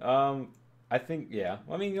 I think yeah.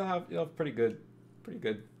 Well, I mean, you'll have pretty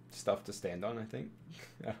good stuff to stand on. I think.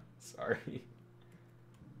 Sorry.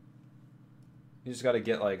 You just got to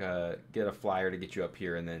get like get a flyer to get you up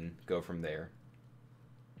here, and then go from there.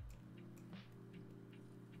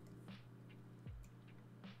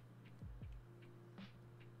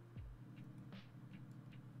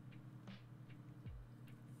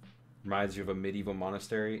 Reminds you of a medieval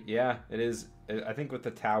monastery. Yeah, it is. I think with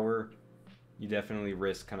the tower, you definitely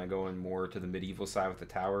risk kind of going more to the medieval side with the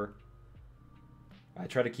tower. I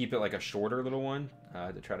try to keep it like a shorter little one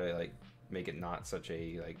to try to like make it not such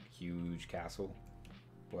a like huge castle.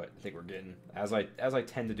 But I think we're getting, as I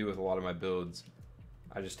tend to do with a lot of my builds,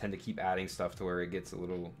 I just tend to keep adding stuff to where it gets a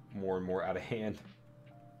little more and more out of hand.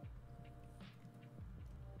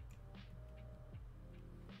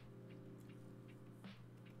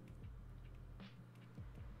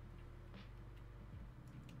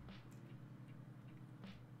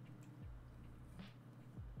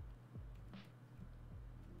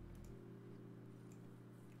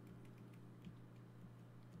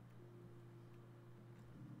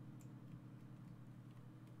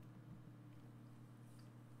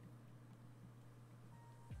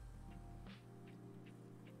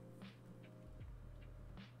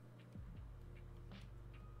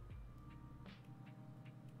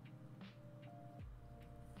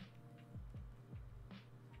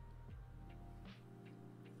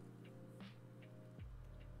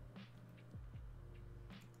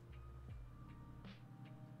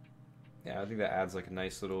 Yeah, I think that adds like a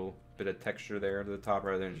nice little bit of texture there to the top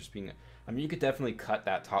rather than just being... I mean, you could definitely cut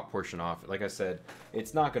that top portion off. Like I said,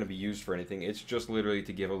 it's not going to be used for anything. It's just literally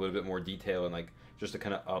to give a little bit more detail and like just to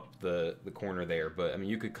kind of up the corner there. But I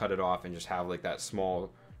mean, you could cut it off and just have like that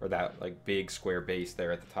small or that like big square base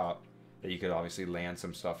there at the top that you could obviously land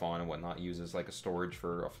some stuff on and whatnot, use as like a storage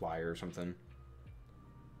for a flyer or something.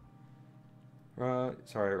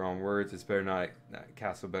 Sorry, wrong words. It's better not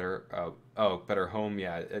castle, better. Better home.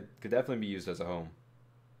 Yeah, it could definitely be used as a home.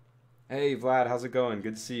 Hey, Vlad, how's it going?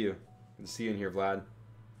 Good to see you. Good to see you in here, Vlad.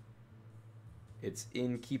 It's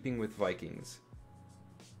in keeping with Vikings.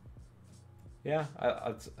 Yeah,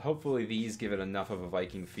 hopefully these give it enough of a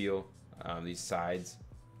Viking feel. These sides,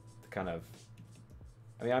 to kind of.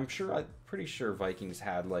 I mean, I'm pretty sure Vikings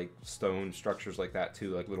had like stone structures like that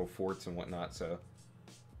too, like little forts and whatnot. So.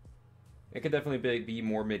 It could definitely be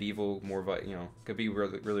more medieval, could be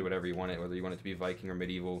really whatever you want it, whether you want it to be Viking or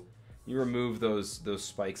medieval. You remove those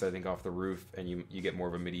spikes, I think, off the roof, and you get more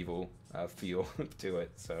of a medieval feel to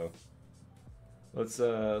it. So let's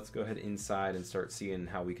go ahead inside and start seeing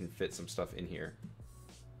how we can fit some stuff in here.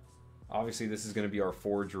 Obviously, this is going to be our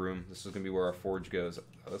forge room. This is going to be where our forge goes.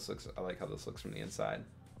 I like how this looks from the inside.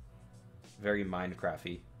 Very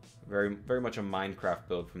Minecrafty, very much a Minecraft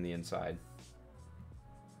build from the inside.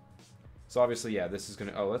 So obviously, yeah, this is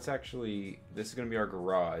gonna. Oh, this is gonna be our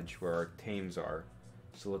garage where our tames are.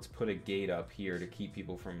 So let's put a gate up here to keep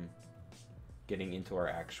people from getting into our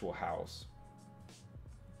actual house.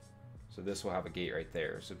 So this will have a gate right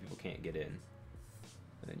there, so people can't get in.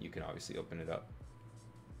 And then you can obviously open it up.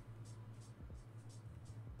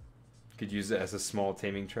 Could use it as a small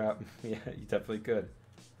taming trap. Yeah, you definitely could.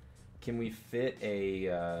 Can we fit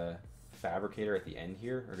a fabricator at the end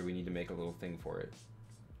here, or do we need to make a little thing for it?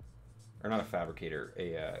 Or not a fabricator,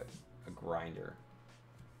 a grinder.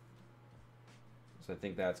 So I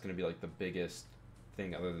think that's going to be like the biggest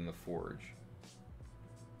thing other than the forge.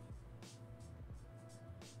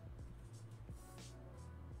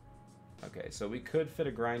 Okay, so we could fit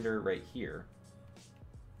a grinder right here.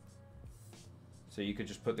 So you could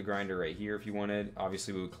just put the grinder right here if you wanted.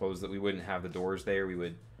 Obviously we would close that. We wouldn't have the doors there. We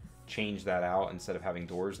would change that out instead of having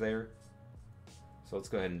doors there. So let's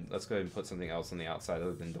go ahead and put something else on the outside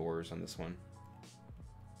other than doors on this one.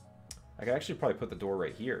 I could actually probably put the door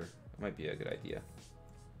right here. That might be a good idea.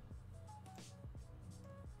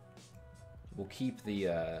 We'll keep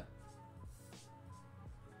the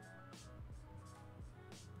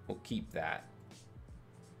we'll keep that.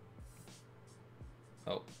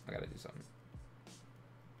 Oh, I gotta do something.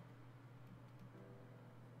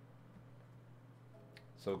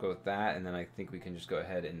 So we'll go with that, and then I think we can just go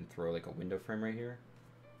ahead and throw like a window frame right here.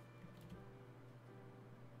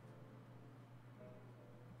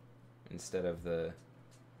 Instead of the...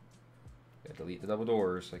 Gotta delete the double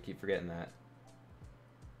doors, I keep forgetting that.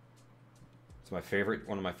 It's my favorite,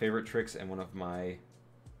 one of my favorite tricks, and one of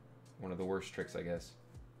the worst tricks, I guess.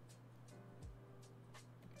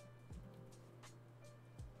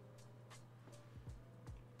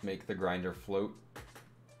 Make the grinder float.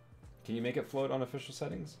 Can you make it float on official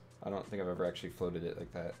settings? I don't think I've ever actually floated it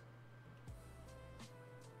like that.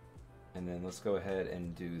 And then let's go ahead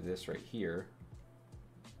and do this right here.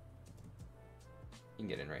 You can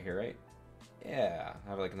get in right here, right? Yeah,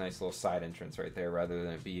 have like a nice little side entrance right there rather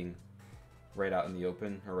than it being right out in the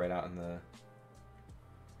open or right out in the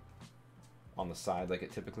on the side like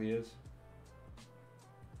it typically is.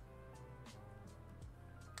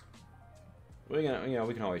 We can, you know,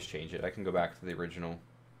 we can always change it. I can go back to the original.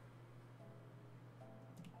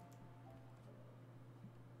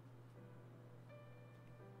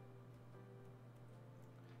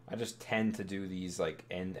 I just tend to do these like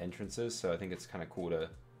end entrances, so I think it's kind of cool to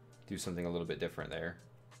do something a little bit different there.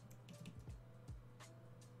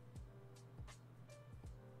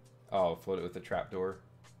 Oh, float it with the trapdoor.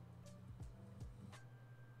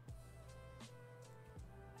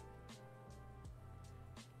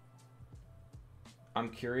 I'm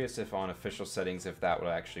curious if on official settings if that would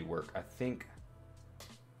actually work. I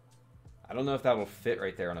don't know if that will fit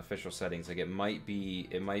right there on official settings. Like it might be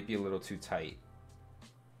a little too tight.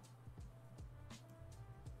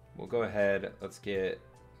 We'll go ahead, let's get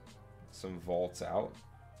some vaults out.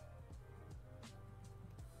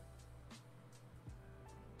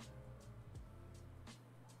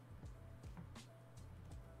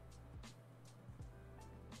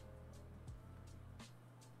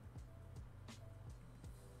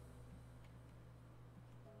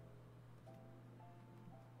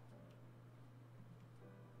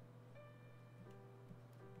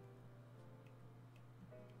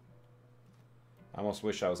 I almost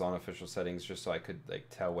wish I was on official settings just so I could like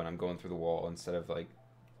tell when I'm going through the wall instead of like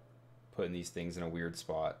putting these things in a weird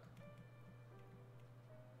spot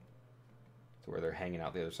to where they're hanging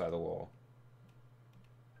out the other side of the wall.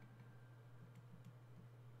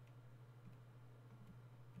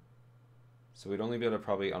 So we'd only be able to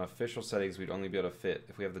probably, on official settings, we'd only be able to fit,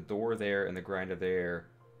 if we have the door there and the grinder there,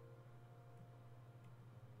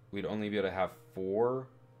 we'd only be able to have 4,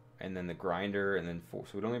 and then the grinder, and then 4.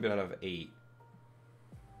 So we'd only be able to have 8.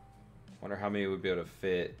 Wonder how many we'd be able to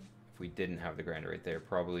fit if we didn't have the grinder right there.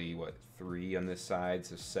 Probably, what, 3 on this side,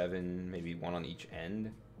 so 7, maybe 1 on each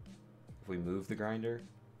end if we move the grinder.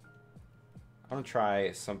 I want to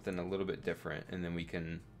try something a little bit different, and then we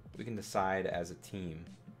can decide as a team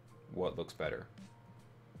what looks better.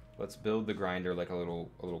 Let's build the grinder like a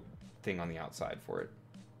little thing on the outside for it.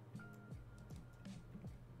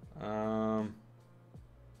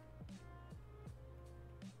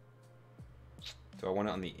 Do I want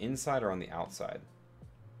it on the inside or on the outside?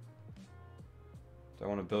 Do I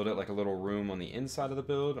want to build it like a little room on the inside of the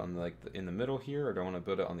build, on like in the middle here, or do I want to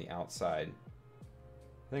build it on the outside?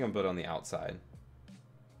 I think I'm building on the outside.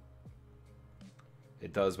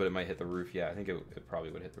 It does, but it might hit the roof. Yeah, I think it probably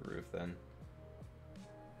would hit the roof then.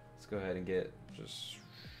 Let's go ahead and get just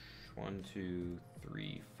 1, 2,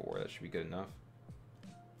 3, 4. That should be good enough.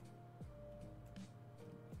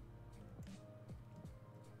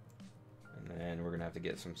 And then we're gonna have to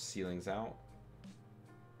get some ceilings out.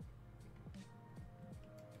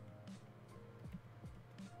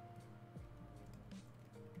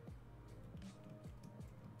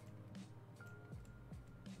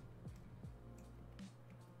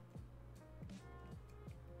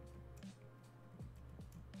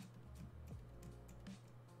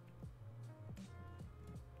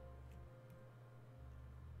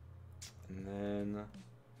 And then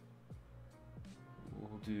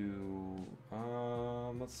we'll do,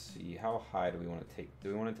 let's see, how high do we want to take? Do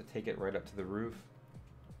we want it to take it right up to the roof?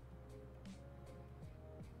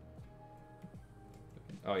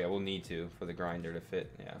 Oh yeah, we'll need to for the grinder to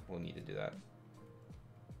fit. Yeah, we'll need to do that.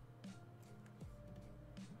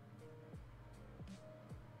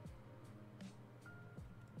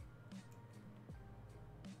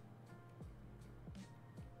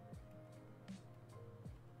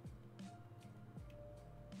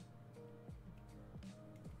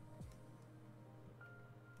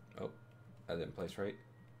 That didn't place right.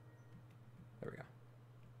 There we go.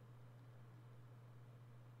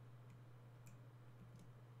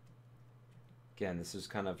 Again, this is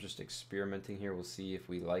kind of just experimenting here. We'll see if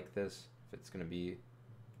we like this, if it's going to be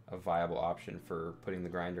a viable option for putting the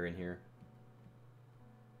grinder in here.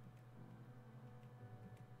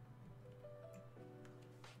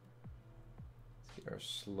 Get our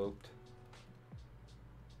sloped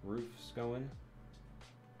roofs going.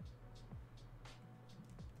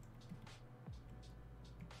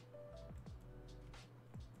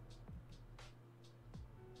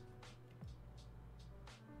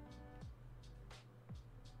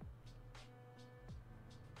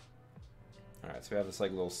 Alright, so we have this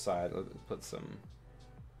like little side. Let's put some.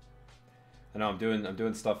 I know I'm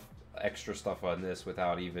doing stuff, extra stuff on this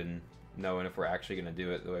without even knowing if we're actually gonna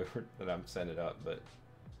do it the way that I'm setting it up, but.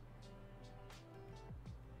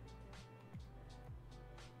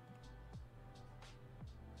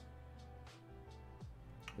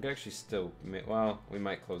 We could actually still, well, we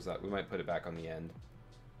might close that. We might put it back on the end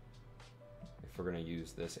if we're gonna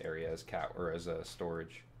use this area as as a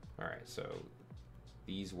storage. All right, so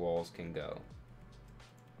these walls can go.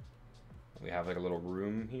 We have like a little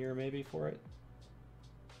room here maybe for it.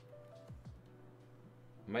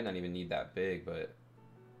 Might not even need that big, but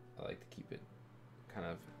I like to keep it kind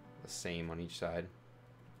of the same on each side.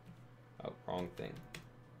 Oh, wrong thing.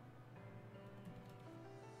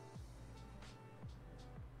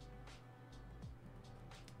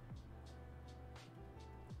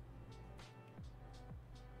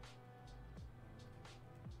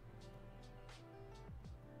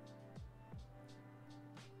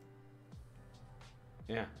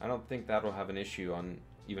 Yeah, I don't think that'll have an issue on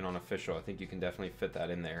even on official. I think you can definitely fit that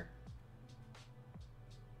in there.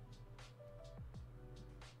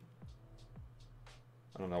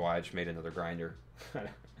 I don't know why I just made another grinder.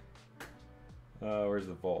 Where's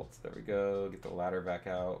the vaults? There we go. Get the ladder back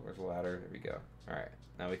out. Where's the ladder? There we go. All right,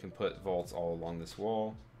 now we can put vaults all along this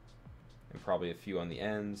wall and probably a few on the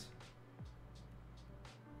ends.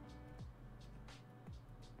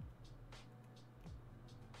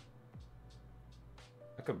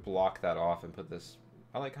 I could block that off and put this.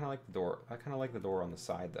 I kind of like the door. I kind of like the door on the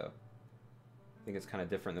side though. I think it's kind of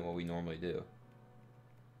different than what we normally do.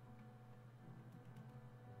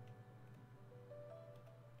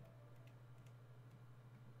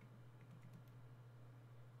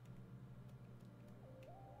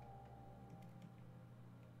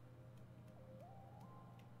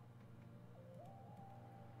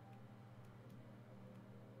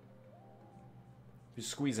 If you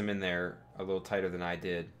squeeze them in there a little tighter than I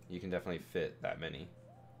did, you can definitely fit that many.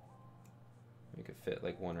 You could fit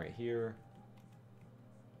like one right here.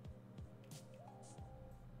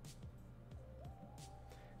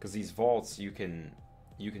 Because these vaults, you can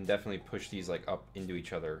definitely push these like up into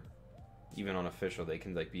each other. Even on official, they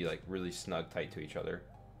can like be like really snug tight to each other.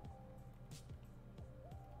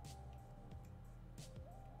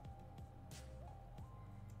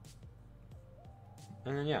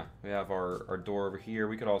 And then yeah, we have our door over here.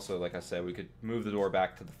 We could also, like I said, we could move the door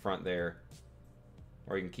back to the front there.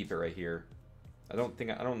 Or you can keep it right here. I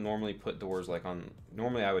don't normally put doors like on,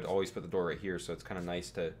 normally I would always put the door right here, so it's kind of nice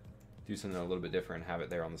to do something a little bit different and have it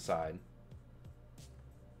there on the side.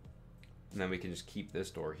 And then we can just keep this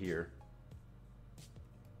door here.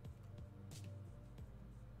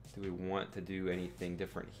 Do we want to do anything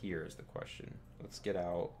different here is the question. Let's get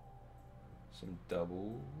out some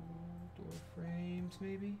double door frames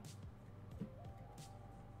maybe.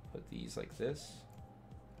 Put these like this.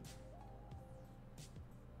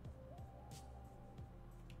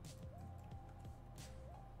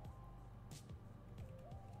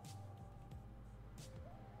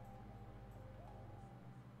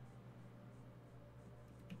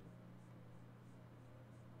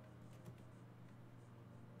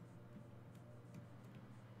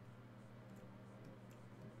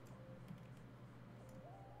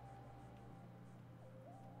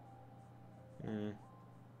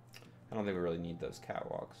 I don't think we really need those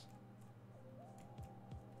catwalks.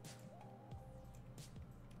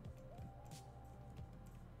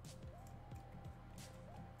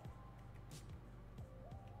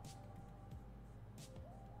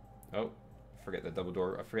 Oh, forget the double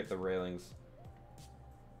door. I forget the railings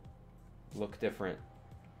look different.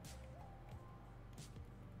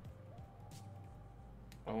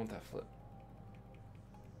 I want that flip.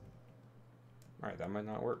 Alright, that might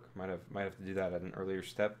not work. Might have to do that at an earlier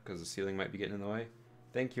step because the ceiling might be getting in the way.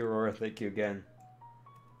 Thank you, Aurora. Thank you again.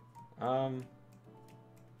 Well,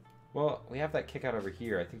 we have that kick out over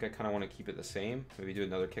here. I think I kind of want to keep it the same. Maybe do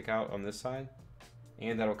another kick out on this side.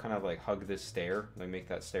 And that'll kind of like hug this stair. Like make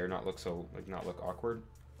that stair not look so, like not look awkward.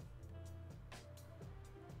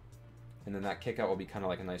 And then that kick out will be kind of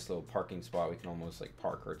like a nice little parking spot. We can almost like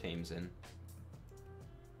park our tames in.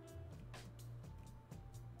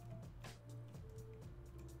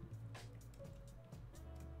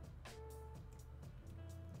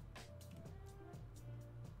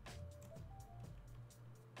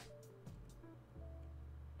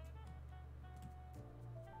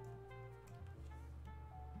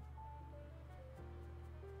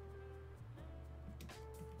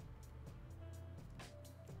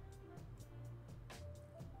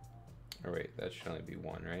 Oh wait, that should only be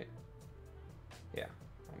one, right? Yeah,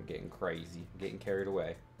 I'm getting crazy. I'm getting carried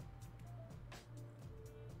away.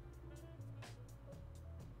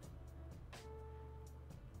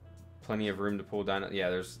 Plenty of room to pull down. Yeah,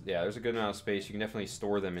 there's a good amount of space. You can definitely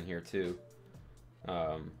store them in here too.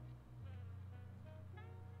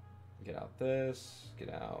 Get out this.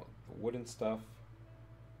 Get out the wooden stuff.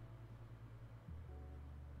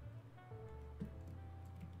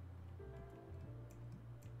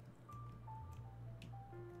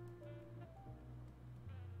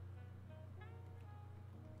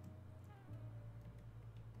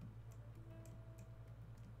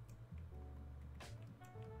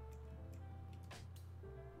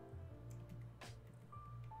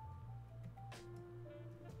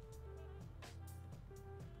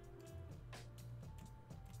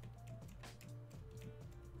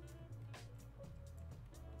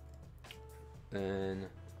 Then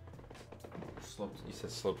sloped. You said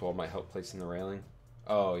sloped wall might help placing the railing.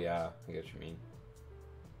 Oh yeah, I get what you mean.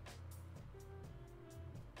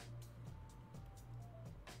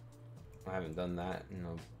 I haven't done that in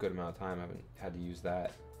a good amount of time. I haven't had to use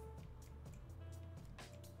that.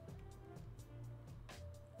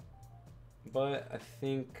 But I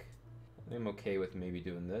think I'm okay with maybe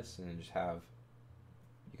doing this and then just have,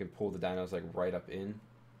 you can pull the dinos like right up in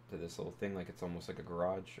to this little thing, like it's almost like a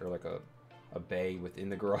garage or like a bay within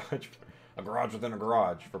the garage. A garage within a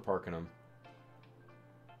garage for parking them.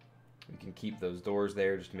 We can keep those doors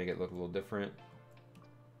there just to make it look a little different.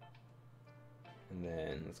 And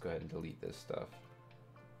then let's go ahead and delete this stuff.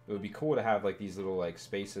 It would be cool to have like these little like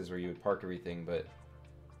spaces where you would park everything, but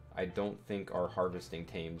I don't think our harvesting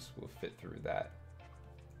tames will fit through that.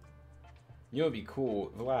 You know, it'd be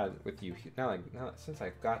cool, Vlad, with you now. Since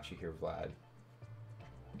I've got you here, Vlad.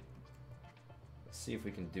 Let's see if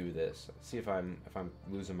we can do this. Let's see if I'm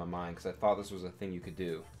losing my mind, because I thought this was a thing you could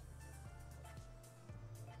do.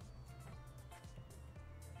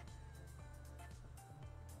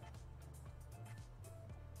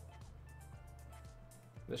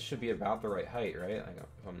 This should be about the right height, right? Like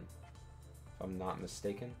if I'm not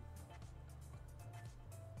mistaken.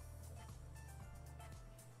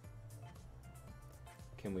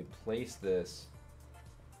 Can we place this?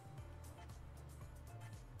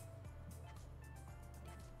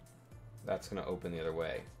 That's going to open the other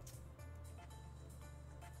way.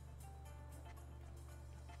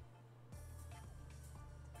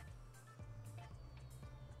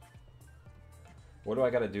 What do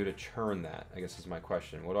I got to do to churn that? I guess is my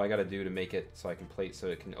question. What do I got to do to make it so I can plate so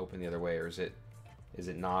it can open the other way, or is it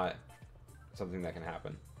not something that can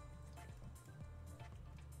happen?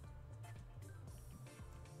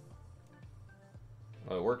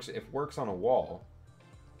 Well, it works. It works on a wall.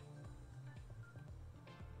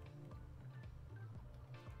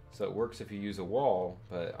 So it works if you use a wall,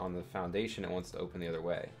 but on the foundation it wants to open the other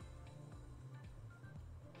way.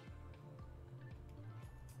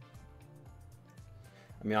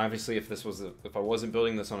 I mean, obviously, if I wasn't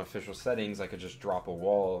building this on official settings, I could just drop a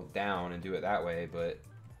wall down and do it that way. But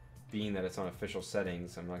being that it's on official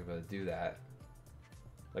settings, I'm not going to do that.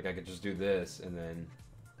 Like, I could just do this and then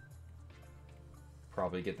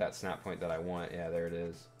probably get that snap point that I want. Yeah, there it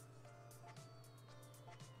is.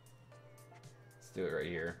 Let's do it right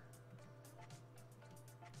here.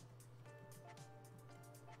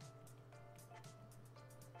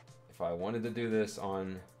 If I wanted to do this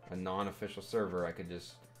on a non-official server, I could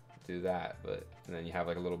just do that, but and then you have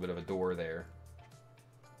like a little bit of a door there.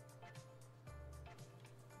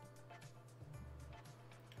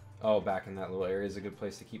 Oh, back in that little area is a good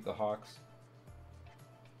place to keep the hawks.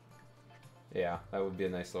 Yeah, that would be a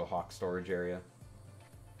nice little hawk storage area.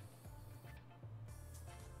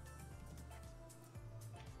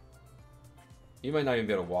 You might not even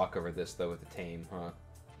be able to walk over this though with the tame, huh?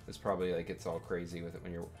 It's probably like it's all crazy with it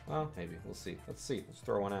when you're... Well, maybe. We'll see. Let's see. Let's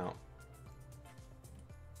throw one out.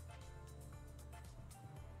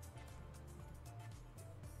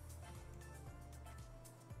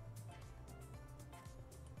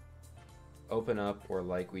 Open up, or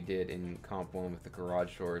like we did in Comp 1 with the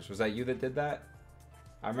garage doors. Was that you that did that?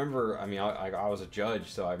 I remember, I mean, I was a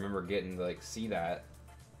judge, so I remember getting to like see that.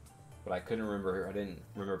 But I couldn't remember, I didn't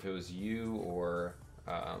remember if it was you or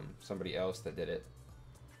somebody else that did it.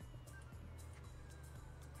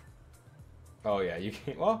 Oh yeah, you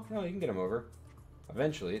can. Well, no, you can get them over.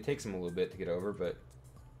 Eventually, it takes them a little bit to get over, but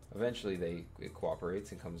eventually it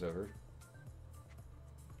cooperates and comes over.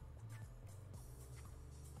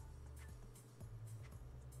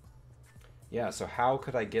 Yeah, so how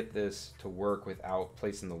could I get this to work without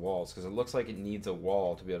placing the walls? Because it looks like it needs a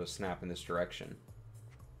wall to be able to snap in this direction.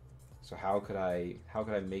 So how could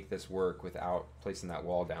I make this work without placing that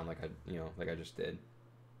wall down like I just did?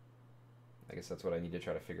 I guess that's what I need to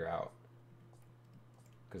try to figure out.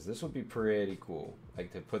 Because this would be pretty cool,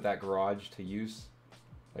 like to put that garage to use.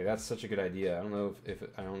 Like that's such a good idea. I don't know if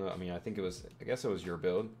I don't know. I mean, I guess it was your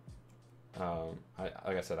build.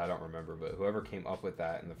 Like I said, I don't remember, but whoever came up with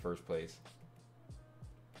that in the first place,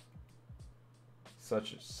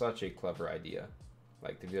 such a clever idea.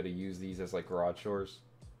 Like to be able to use these as like garage doors.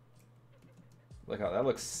 Look how that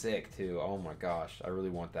looks sick too. Oh my gosh, I really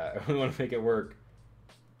want that. I really want to make it work.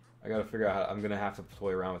 I gotta figure out how, I'm gonna have to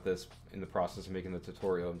toy around with this in the process of making the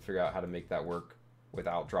tutorial and figure out how to make that work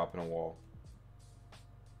without dropping a wall.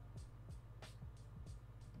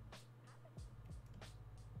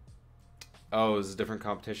 Oh, is a different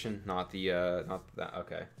competition, not the not that.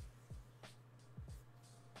 Okay.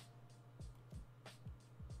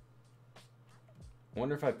 I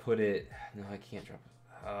wonder if I put it. No, I can't drop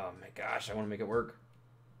it. Oh my gosh, I want to make it work.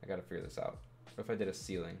 I gotta figure this out. What if I did a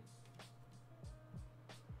ceiling?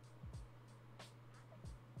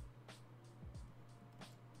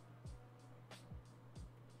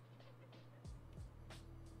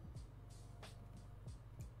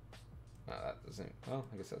 That doesn't. Well,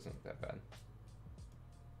 I guess that doesn't look that bad.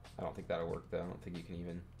 I don't think that'll work though. I don't think you can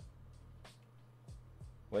even.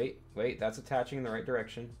 Wait, that's attaching in the right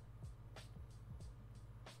direction.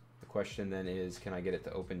 The question then is, can I get it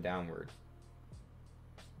to open downward?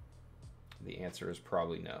 The answer is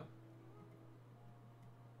probably no.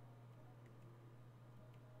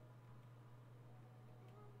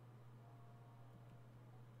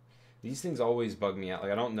 These things always bug me out.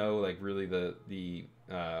 Like I don't know, like really the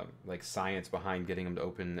like science behind getting them to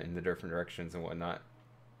open in the different directions and whatnot.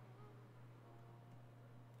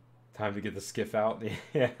 Time to get the skiff out.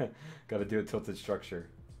 Yeah, got to do a tilted structure.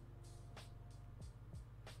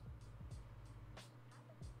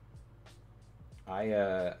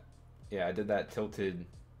 Yeah, I did that tilted.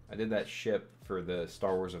 I did that ship for the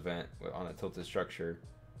Star Wars event on a tilted structure,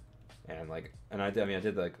 and like, and I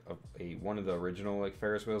did like a one of the original like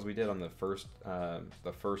Ferris wheels we did on the first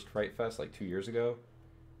Fright Fest like 2 years ago,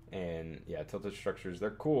 and yeah, tilted structures,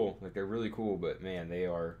 they're cool, like they're really cool, but man, they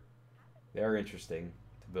are interesting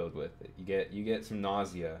to build with. You get some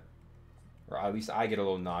nausea, or at least I get a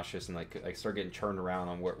little nauseous and like start getting turned around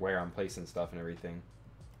on where I'm placing stuff and everything.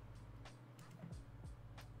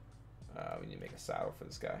 We need to make a saddle for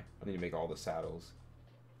this guy. I need to make all the saddles.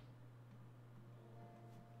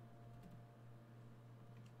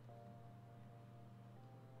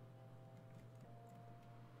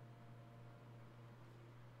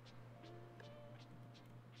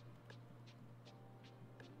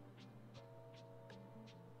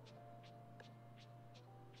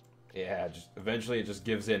 Yeah, just eventually it just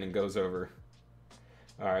gives in and goes over.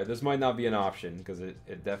 Alright, this might not be an option because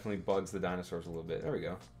it definitely bugs the dinosaurs a little bit. There we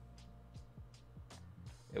go.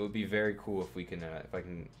 It would be very cool if we can if I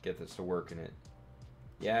can get this to work in it.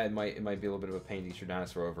 Yeah, it might be a little bit of a pain to get your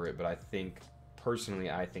dinosaur over it, but I think personally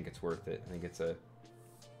I think it's worth it.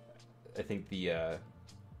 I think the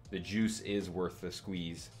juice is worth the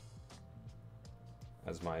squeeze,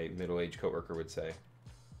 as my middle-aged coworker would say.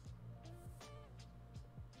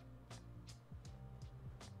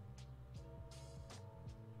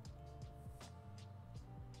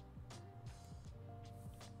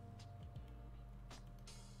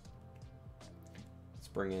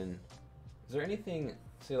 Bring in. Is there anything?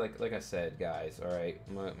 See, like I said, guys. All right,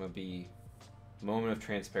 I'm gonna be moment of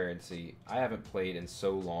transparency. I haven't played in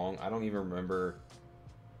so long. I don't even remember.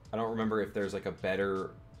 I don't remember if there's like a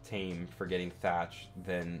better tame for getting thatch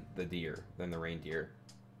than the reindeer.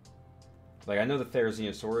 Like I know the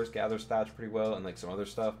Therizinosaurus gathers thatch pretty well and like some other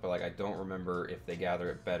stuff, but like I don't remember if they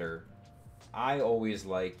gather it better. I always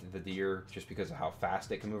liked the deer just because of how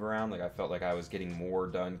fast it can move around. Like I felt like I was getting more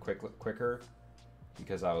done quicker.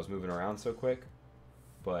 Because I was moving around so quick,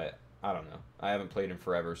 but I don't know. I haven't played in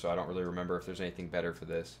forever, so I don't really remember if there's anything better for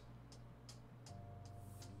this.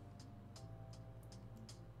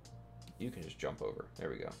 You can just jump over. There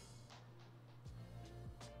we go.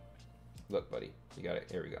 Look, buddy. You got it.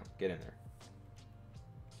 There we go. Get in there.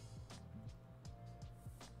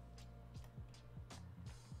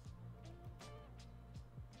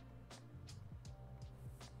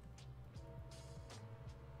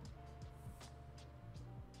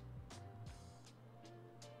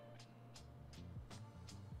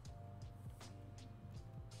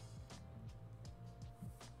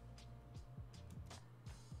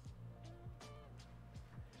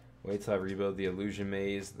 Wait till I rebuild the illusion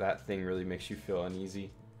maze. That thing really makes you feel uneasy.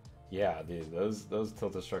 Yeah, dude, those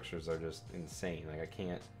tilted structures are just insane. Like I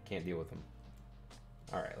can't deal with them.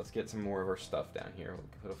 All right, let's get some more of our stuff down here. We'll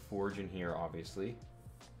put a forge in here, obviously.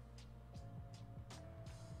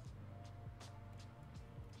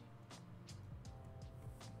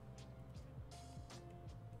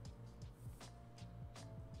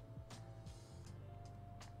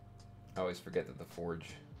 I always forget that the forge,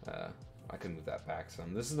 I can move that back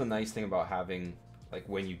some. This is the nice thing about having, like,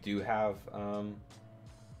 when you do have, did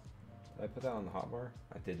I put that on the hotbar?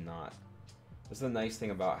 I did not. This is the nice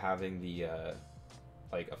thing about having the,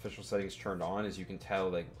 like, official settings turned on, is you can tell,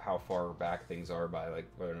 like, how far back things are by, like,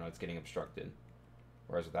 whether or not it's getting obstructed.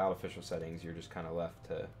 Whereas without official settings, you're just kind of left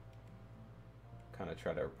to kind of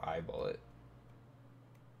try to eyeball it.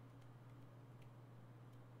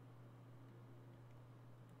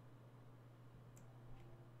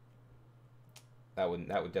 That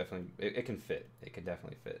would definitely, it can fit. It could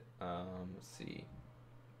definitely fit. Let's see.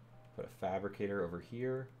 Put a fabricator over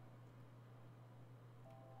here.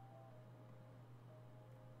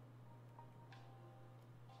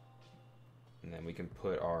 And then we can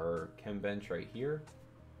put our chem bench right here.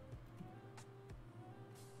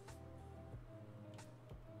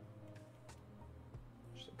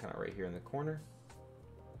 Just kind of right here in the corner.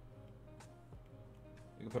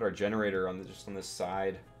 We can put our generator on just on this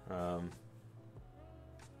side.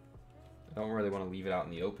 I don't really want to leave it out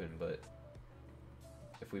in the open, but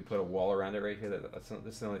if we put a wall around it right here, this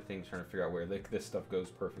is the only thing I'm trying to figure out where this stuff goes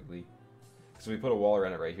perfectly. Because if we put a wall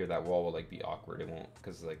around it right here, that wall will like be awkward. It won't,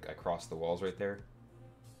 because like I crossed the walls right there.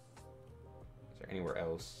 Is there anywhere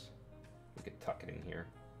else we could tuck it in here?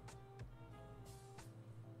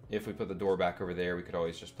 If we put the door back over there, we could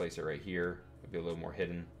always just place it right here. It'd be a little more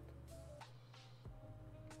hidden.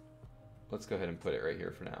 Let's go ahead and put it right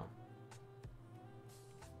here for now.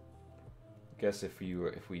 I guess if we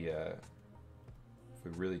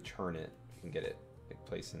really turn it, we can get it like,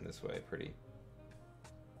 placed in this way pretty.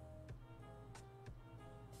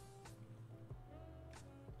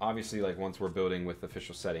 Obviously, like once we're building with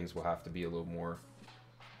official settings, we'll have to be a little more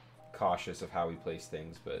cautious of how we place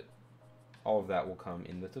things, but all of that will come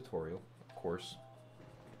in the tutorial, of course.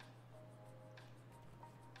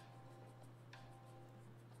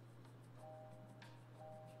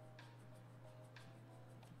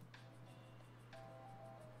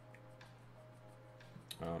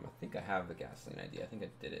 I think I have the gasoline ID. I think I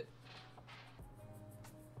did it.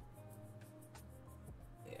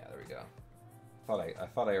 Yeah, there we go. I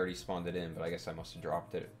thought I already spawned it in, but I guess I must have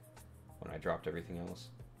dropped it when I dropped everything else.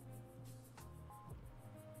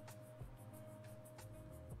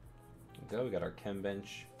 There we go. We got our chem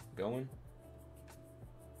bench going.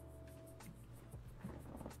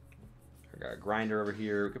 We got a grinder over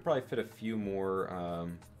here. We could probably fit a few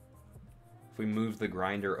more. If we move the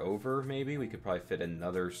grinder over, maybe we could probably fit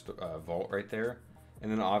another vault right there.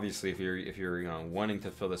 And then obviously, if you're wanting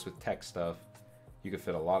to fill this with tech stuff, you could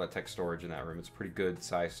fit a lot of tech storage in that room. It's a pretty good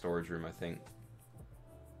size storage room, I think.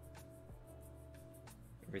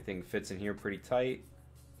 Everything fits in here pretty tight.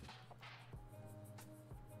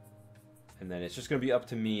 And then it's just going to be up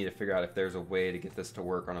to me to figure out if there's a way to get this to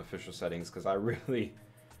work on official settings, because I really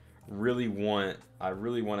want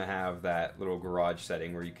to have that little garage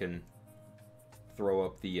setting where you can throw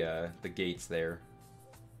up the gates there.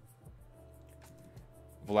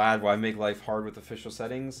 Vlad, why make life hard with official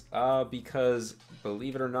settings? Because,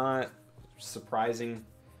 believe it or not, surprisingly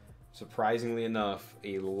enough,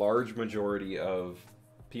 a large majority of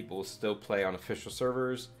people still play on official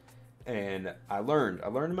servers, and I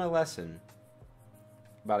learned my lesson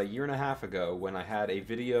about 1.5 years ago when I had a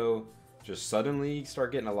video just suddenly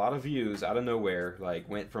start getting a lot of views out of nowhere. Like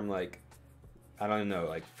went from like, I don't know,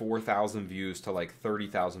 like 4,000 views to like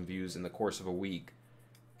 30,000 views in the course of a week.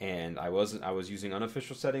 And I was using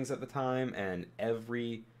unofficial settings at the time, and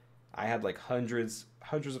I had like hundreds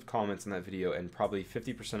of comments in that video, and probably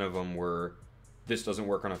 50% of them were, this doesn't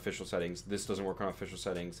work on official settings, this doesn't work on official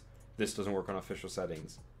settings, this doesn't work on official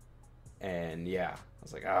settings. And yeah, I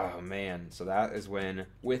was like, oh man. So that is when,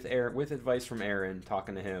 with advice from Aaron,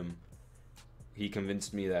 talking to him, he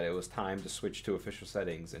convinced me that it was time to switch to official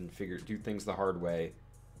settings and do things the hard way,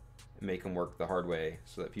 and make them work the hard way,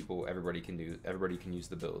 so that everybody can use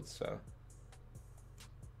the builds. So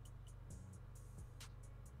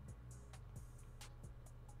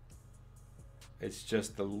it's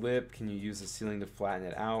just the lip. Can you use the ceiling to flatten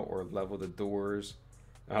it out or level the doors?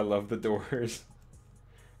 I love the doors.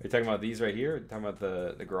 Are you talking about these right here? Are you talking about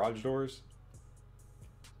the garage doors?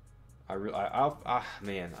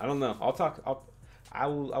 Man, I don't know. I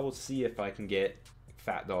will see if I can get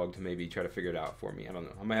Fat Dog to maybe try to figure it out for me. I don't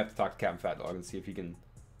know. I might have to talk to Captain Fat Dog and see if he can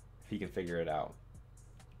figure it out.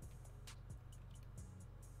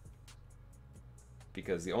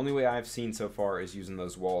 because the only way I've seen so far is using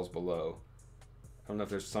those walls below. I don't know if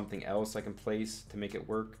there's something else I can place to make it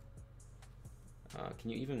work. Can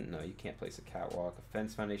you even... No, you can't place a catwalk. A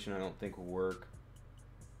fence foundation I don't think will work.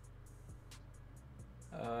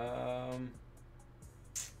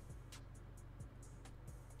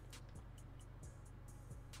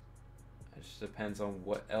 It just depends on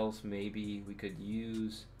what else maybe we could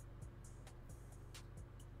use.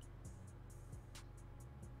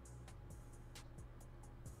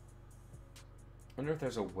 I wonder if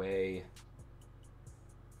there's a way.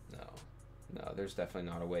 No, there's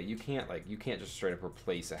definitely not a way. You can't just straight up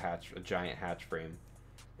replace a giant hatch frame.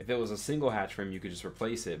 If it was a single hatch frame, you could just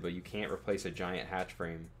replace it, but you can't replace a giant hatch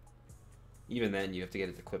frame. Even then, you have to get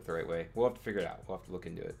it to clip the right way. We'll have to figure it out. We'll have to look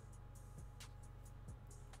into it.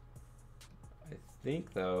 I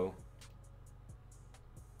think, though,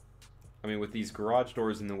 I mean, with these garage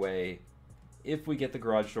doors in the way, if we get the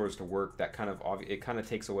garage doors to work, that kind of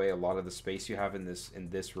takes away a lot of the space you have in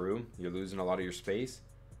this room. You're losing a lot of your space.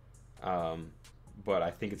 But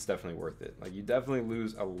I think it's definitely worth it. Like, you definitely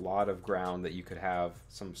lose a lot of ground that you could have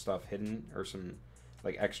some stuff hidden or some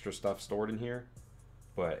like extra stuff stored in here,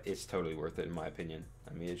 but it's totally worth it in my opinion.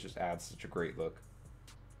 I mean, it just adds such a great look.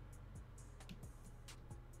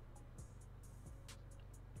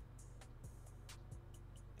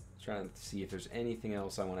 Trying to see if there's anything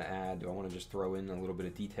else I want to add. Do I want to just throw in a little bit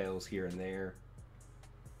of details here and there?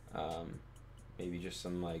 Maybe just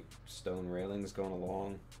some like stone railings going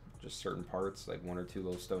along, just certain parts, like one or two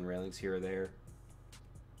little stone railings here or there.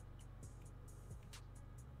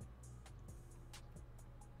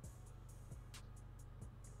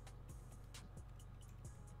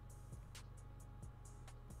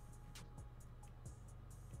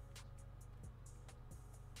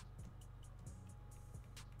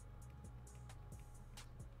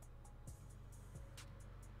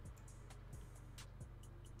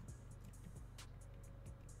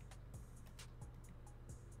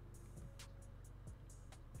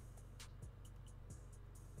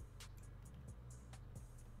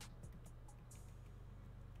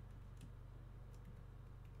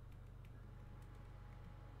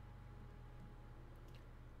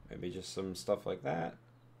 Maybe just some stuff like that.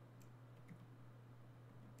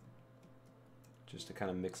 Just to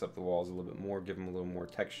kind of mix up the walls a little bit more, give them a little more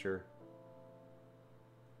texture.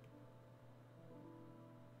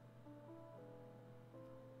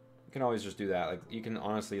 You can always just do that. Like, you can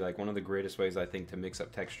honestly, like, one of the greatest ways I think to mix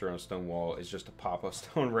up texture on a stone wall is just to pop a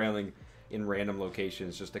stone railing in random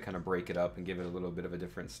locations just to kind of break it up and give it a little bit of a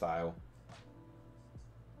different style.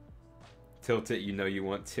 Tilt it, you know you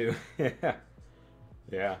want to. Yeah.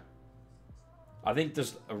 Yeah. I think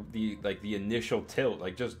just the initial tilt,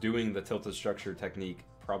 like just doing the tilted structure technique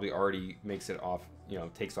probably already makes it off, you know,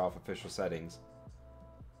 takes off official settings.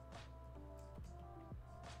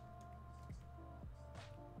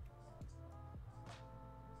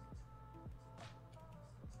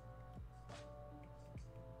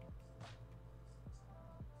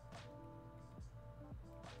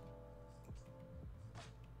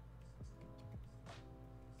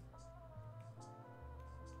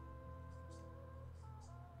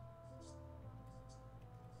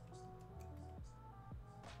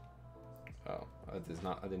 Oh, I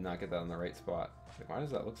did not get that on the right spot. Like, why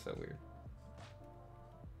does that look so weird?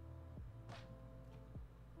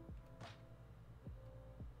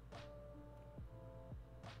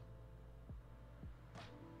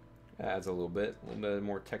 It adds a little bit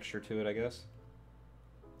more texture to it, I guess.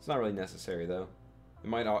 It's not really necessary though. It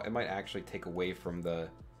might actually take away from the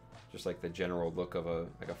just like the general look of a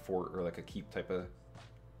fort or like a keep type of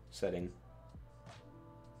setting.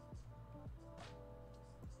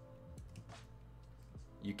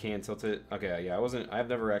 You can tilt it. Okay, yeah, I've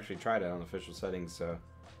never actually tried it on official settings, so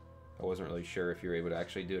I wasn't really sure if you're able to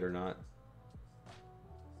actually do it or not.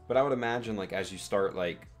 But I would imagine, like, as you start,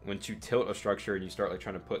 like, once you tilt a structure and you start, like,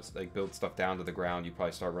 trying to build stuff down to the ground, you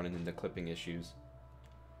probably start running into clipping issues.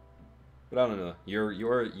 But I don't know.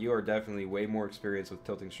 You are definitely way more experienced with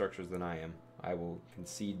tilting structures than I am. I will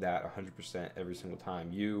concede that 100% every single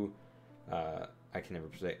time. I can never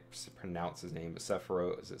pronounce his name, but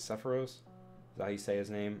Sephiroth, is it Sephiroth? Is that how you say his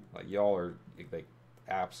name? Like, y'all are like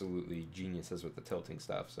absolutely geniuses with the tilting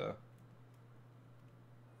stuff, so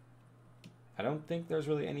I don't think there's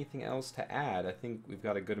really anything else to add. I think we've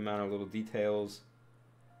got a good amount of little details.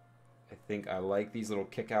 I think I like these little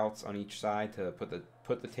kickouts on each side to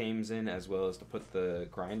put the tames in as well as to put the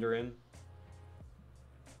grinder in.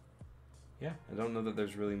 Yeah, I don't know that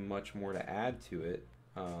there's really much more to add to it.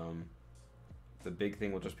 The big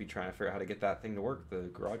thing will just be trying to figure out how to get that thing to work, the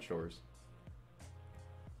garage doors.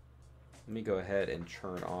 Let me go ahead and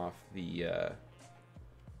turn off the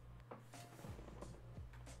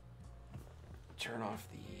turn off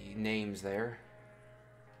the names there.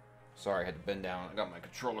 Sorry, I had to bend down. I got my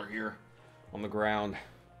controller here on the ground.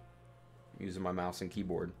 I'm using my mouse and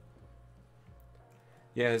keyboard.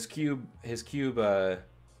 Yeah, his cube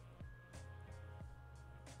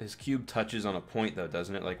touches on a point though,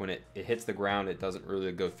 doesn't it? Like when it hits the ground, it doesn't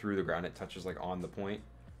really go through the ground. It touches like on the point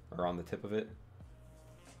or on the tip of it.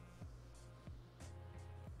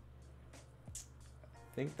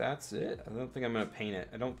 I think that's it. I don't think I'm gonna paint it.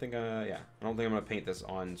 I don't think I'm gonna paint this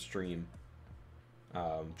on stream.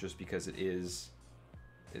 Just because it's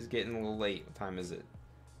getting a little late. What time is it?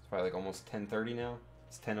 It's probably like almost 10:30 now.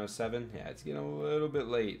 It's 10:07. Yeah, it's getting a little bit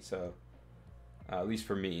late. So at least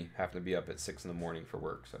for me, having to be up at 6 in the morning for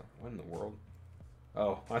work. So what in the world?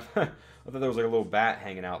 Oh, I thought there was like a little bat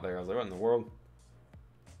hanging out there. I was like, what in the world?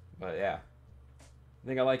 But yeah, I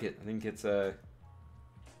think I like it. I think it's a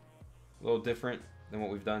little different than what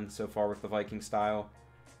we've done so far with the Viking style.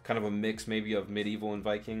 Kind of a mix maybe of medieval and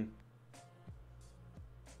Viking.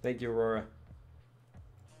 Thank you, Aurora.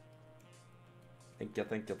 Thank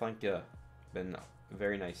you. Been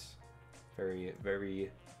very nice. Very,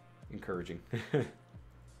 very encouraging.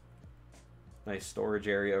 Nice storage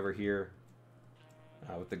area over here.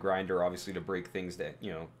 With the grinder, obviously, to break things that,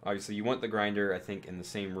 obviously you want the grinder, I think, in the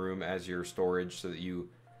same room as your storage so that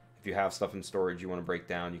if you have stuff in storage you want to break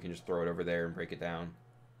down, you can just throw it over there and break it down.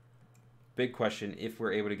 Big question, if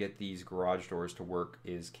we're able to get these garage doors to work,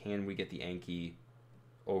 is can we get the Anki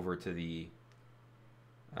over to the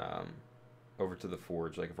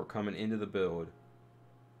forge? Like if we're coming into the build,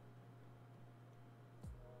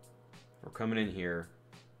 we're coming in here,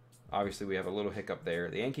 obviously we have a little hiccup there.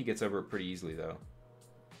 The Anki gets over it pretty easily though.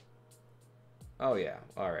 Oh yeah,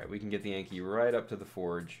 alright, we can get the Anki right up to the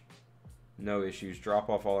forge, no issues, drop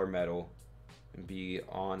off all our metal and be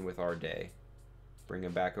on with our day. Bring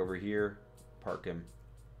him back over here, park him,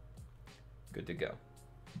 good to go.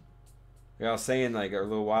 Like I was saying like a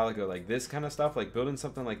little while ago, like this kind of stuff, like building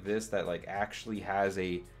something like this that like actually has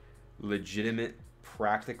a legitimate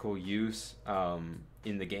practical use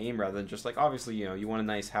in the game, rather than just like, obviously, you want a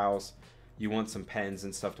nice house, you want some pens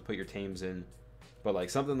and stuff to put your tames in, but like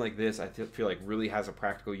something like this I feel like really has a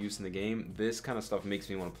practical use in the game. This kind of stuff makes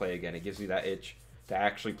me want to play again. It gives me that itch to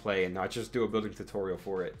actually play and not just do a building tutorial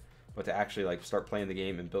for it, but to actually like start playing the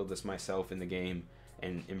game and build this myself in the game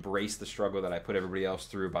and embrace the struggle that I put everybody else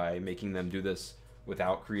through by making them do this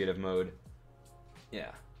without creative mode. Yeah.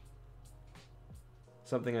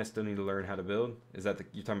 Something I still need to learn how to build. Is that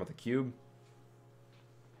you're talking about the cube?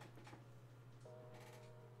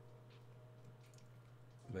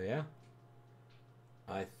 But yeah.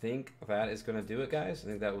 I think that is going to do it, guys. I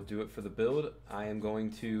think that will do it for the build. I am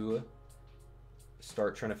going to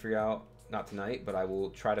start trying to figure out, not tonight, but I will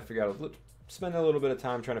try to figure out spend a little bit of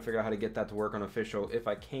time trying to figure out how to get that to work on official. If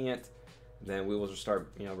I can't, then we will just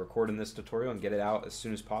start, recording this tutorial and get it out as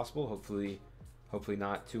soon as possible. Hopefully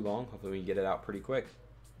not too long. Hopefully we can get it out pretty quick.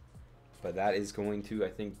 But that is going to, I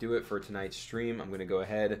think, do it for tonight's stream. I'm going to go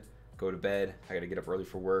ahead, go to bed. I got to get up early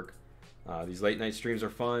for work. These late night streams are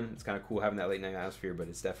fun. It's kind of cool having that late night atmosphere, but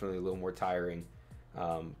it's definitely a little more tiring.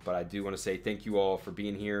 But I do want to say thank you all for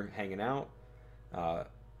being here, hanging out.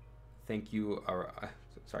 Thank you.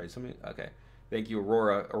 Sorry, somebody. Okay. Thank you,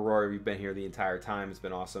 Aurora. Aurora, you've been here the entire time. It's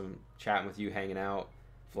been awesome chatting with you, hanging out.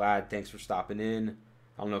 Vlad, thanks for stopping in.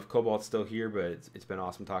 I don't know if Cobalt's still here, but it's been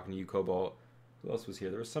awesome talking to you, Cobalt. Who else was here?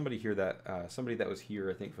 There was somebody here that was here,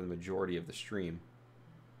 I think, for the majority of the stream.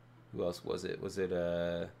 Who else was it? Was it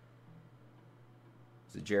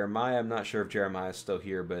Jeremiah? I'm not sure if Jeremiah's still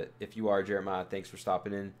here, but if you are, Jeremiah, thanks for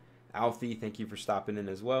stopping in. Alfie, thank you for stopping in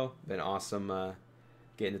as well. Been awesome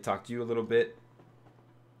getting to talk to you a little bit.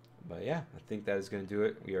 But yeah, I think that is going to do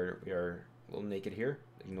it. We are a little naked here.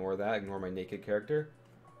 Ignore that. Ignore my naked character.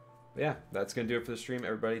 But yeah, that's going to do it for the stream,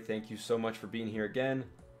 everybody. Thank you so much for being here again.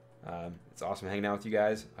 It's awesome hanging out with you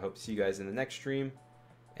guys. I hope to see you guys in the next stream.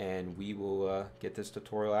 And we will get this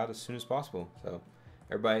tutorial out as soon as possible. So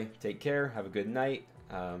everybody, take care. Have a good night.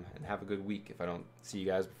 And have a good week if I don't see you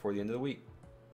guys before the end of the week.